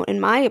serious note, in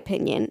my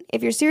opinion.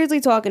 If you're seriously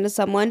talking to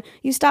someone,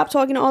 you stop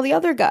talking to all the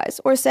other guys.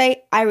 Or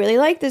say, I really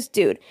like this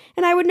dude,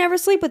 and I would never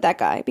sleep with that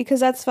guy, because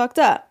that's fucked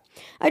up.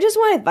 I just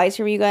want advice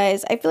from you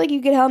guys. I feel like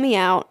you could help me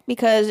out,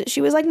 because she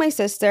was like my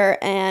sister,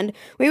 and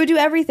we would do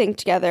everything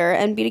together,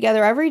 and be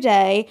together every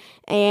day,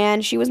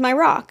 and she was my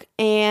rock.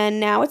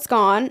 And now it's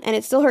gone, and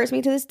it still hurts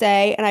me to this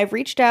day, and I've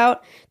reached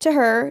out to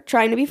her,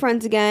 trying to be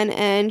friends again,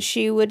 and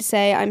she would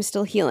say I'm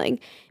still healing.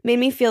 It made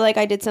me feel like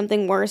I did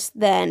something worse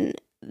than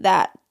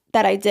that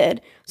that I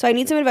did. So I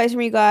need some advice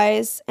from you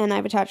guys, and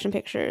I've attached some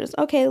pictures.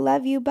 Okay,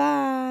 love you.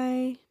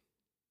 Bye.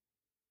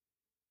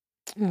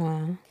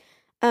 Wow.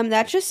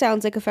 That just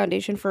sounds like a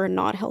foundation for a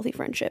not healthy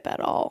friendship at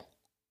all.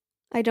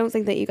 I don't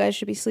think that you guys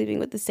should be sleeping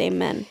with the same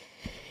men.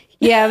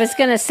 Yeah, I was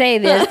gonna say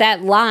there's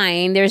that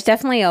line. There's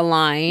definitely a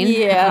line.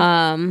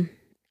 Yeah.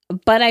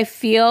 But I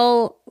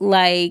feel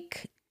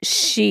like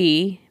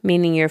she,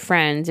 meaning your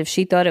friends, if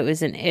she thought it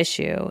was an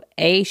issue,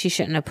 A, she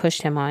shouldn't have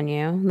pushed him on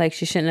you. Like,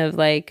 she shouldn't have,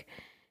 like,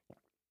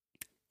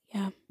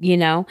 yeah, you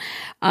know.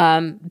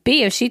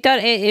 B, if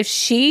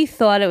she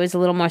thought it was a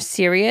little more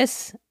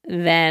serious,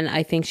 then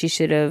I think she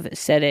should have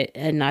said it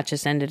and not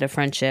just ended a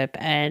friendship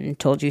and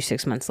told you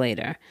 6 months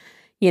later.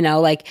 You know,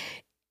 like,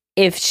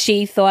 if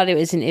she thought it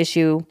was an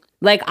issue,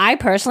 like, I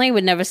personally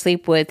would never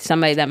sleep with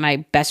somebody that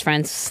my best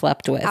friend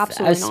slept with.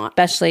 Absolutely not.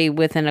 Especially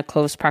within a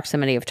close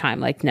proximity of time.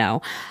 Like,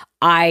 no.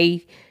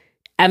 I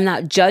am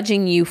not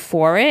judging you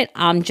for it.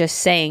 I'm just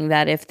saying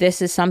that if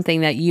this is something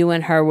that you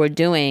and her were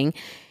doing,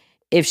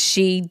 if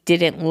she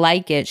didn't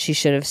like it, she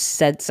should have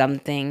said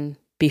something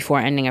before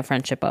ending a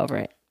friendship over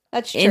it.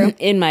 That's true.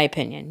 In my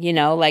opinion, you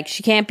know, like,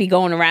 she can't be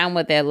going around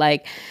with it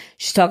like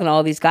she's talking to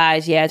all these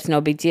guys. Yeah, it's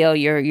no big deal.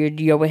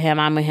 You're with him.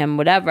 I'm with him.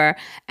 Whatever,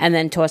 and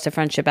then toss the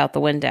friendship out the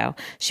window.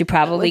 She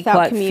probably Without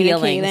caught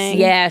feelings.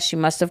 Yeah, she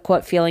must have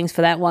caught feelings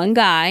for that one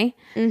guy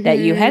that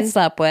you had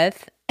slept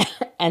with,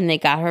 and they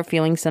got her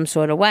feeling some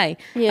sort of way.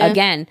 Yeah.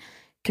 Again,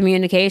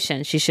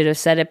 communication. She should have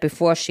said it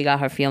before she got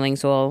her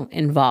feelings all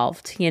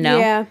involved. You know.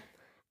 Yeah,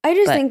 I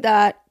just think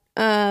that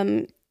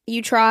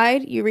you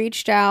tried. You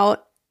reached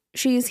out.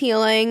 She's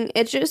healing.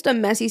 It's just a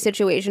messy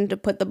situation to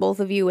put the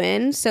both of you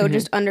in. So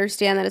just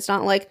understand that it's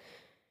not like,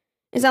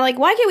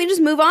 why can't we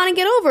just move on and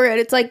get over it?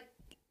 It's like,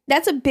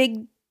 that's a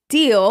big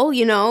deal,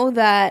 you know,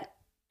 that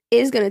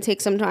is going to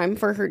take some time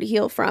for her to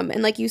heal from.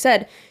 And like you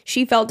said,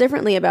 she felt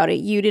differently about it.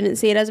 You didn't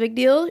see it as a big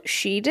deal.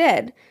 She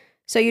did.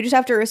 So you just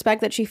have to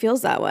respect that she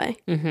feels that way.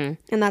 And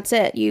that's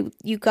it. You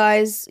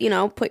guys, you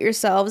know, put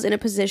yourselves in a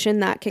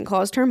position that can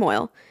cause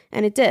turmoil.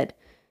 And it did.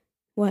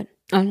 What?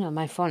 Oh no,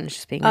 my phone is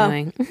just being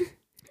annoying.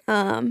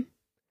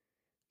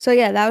 So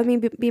yeah, that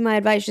would be my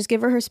advice. Just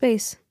give her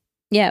space.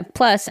 Yeah.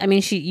 Plus, I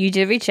mean, you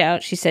did reach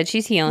out. She said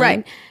she's healing.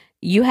 Right.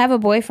 You have a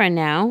boyfriend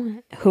now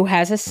who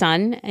has a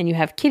son, and you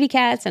have kitty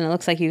cats, and it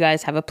looks like you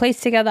guys have a place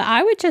together.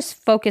 I would just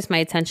focus my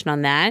attention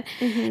on that.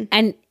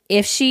 And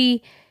if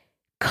she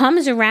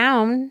comes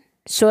around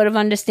sort of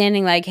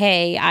understanding like,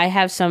 hey, I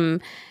have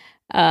some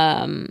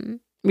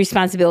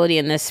responsibility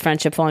in this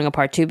friendship falling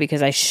apart too,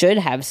 because I should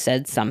have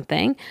said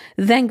something,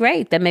 then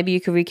great. Then maybe you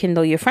could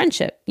rekindle your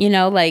friendship, you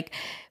know, like,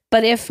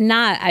 but if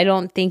not, I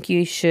don't think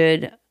you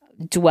should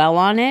dwell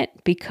on it,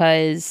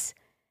 because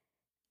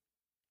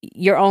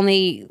you're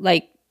only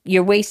like,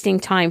 you're wasting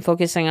time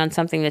focusing on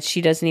something that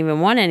she doesn't even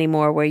want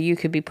anymore, where you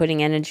could be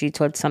putting energy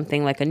towards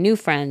something like a new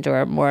friend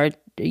or more,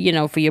 you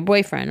know, for your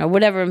boyfriend or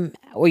whatever,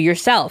 or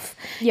yourself.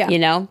 Yeah. You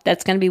know,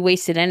 that's going to be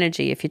wasted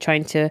energy if you're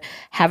trying to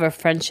have a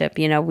friendship.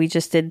 You know, we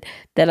just did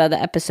that other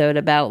episode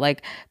about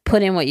like,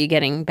 put in what you're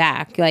getting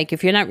back. Like,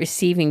 if you're not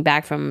receiving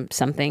back from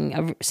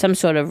something, some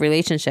sort of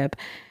relationship,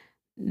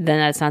 then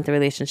that's not the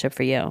relationship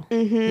for you.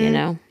 You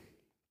know?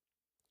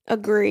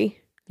 Agree.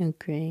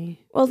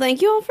 Well,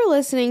 thank you all for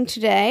listening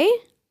today.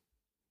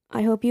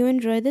 I hope you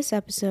enjoyed this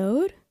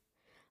episode.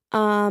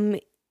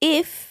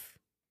 If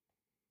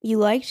you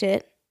liked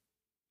it,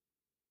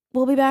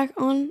 we'll be back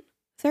on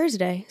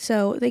Thursday.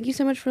 So thank you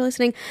so much for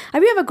listening. I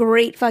hope you have a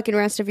great fucking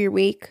rest of your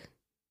week.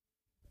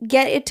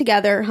 Get it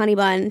together, honey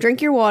bun.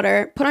 Drink your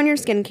water. Put on your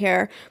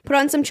skincare. Put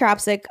on some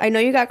chapstick. I know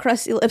you got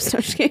crusty lips. No,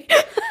 I'm just kidding.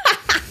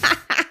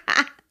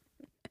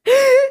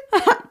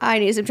 I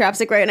need some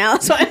chapstick right now.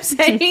 That's why I'm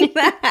saying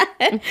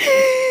that.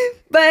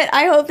 But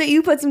I hope that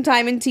you put some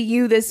time into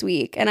you this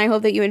week, and I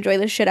hope that you enjoy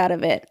the shit out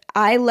of it.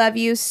 I love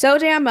you so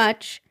damn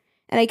much,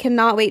 and I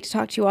cannot wait to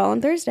talk to you all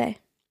on Thursday.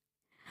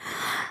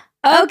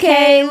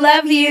 Okay,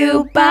 love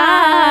you.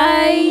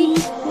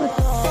 Bye.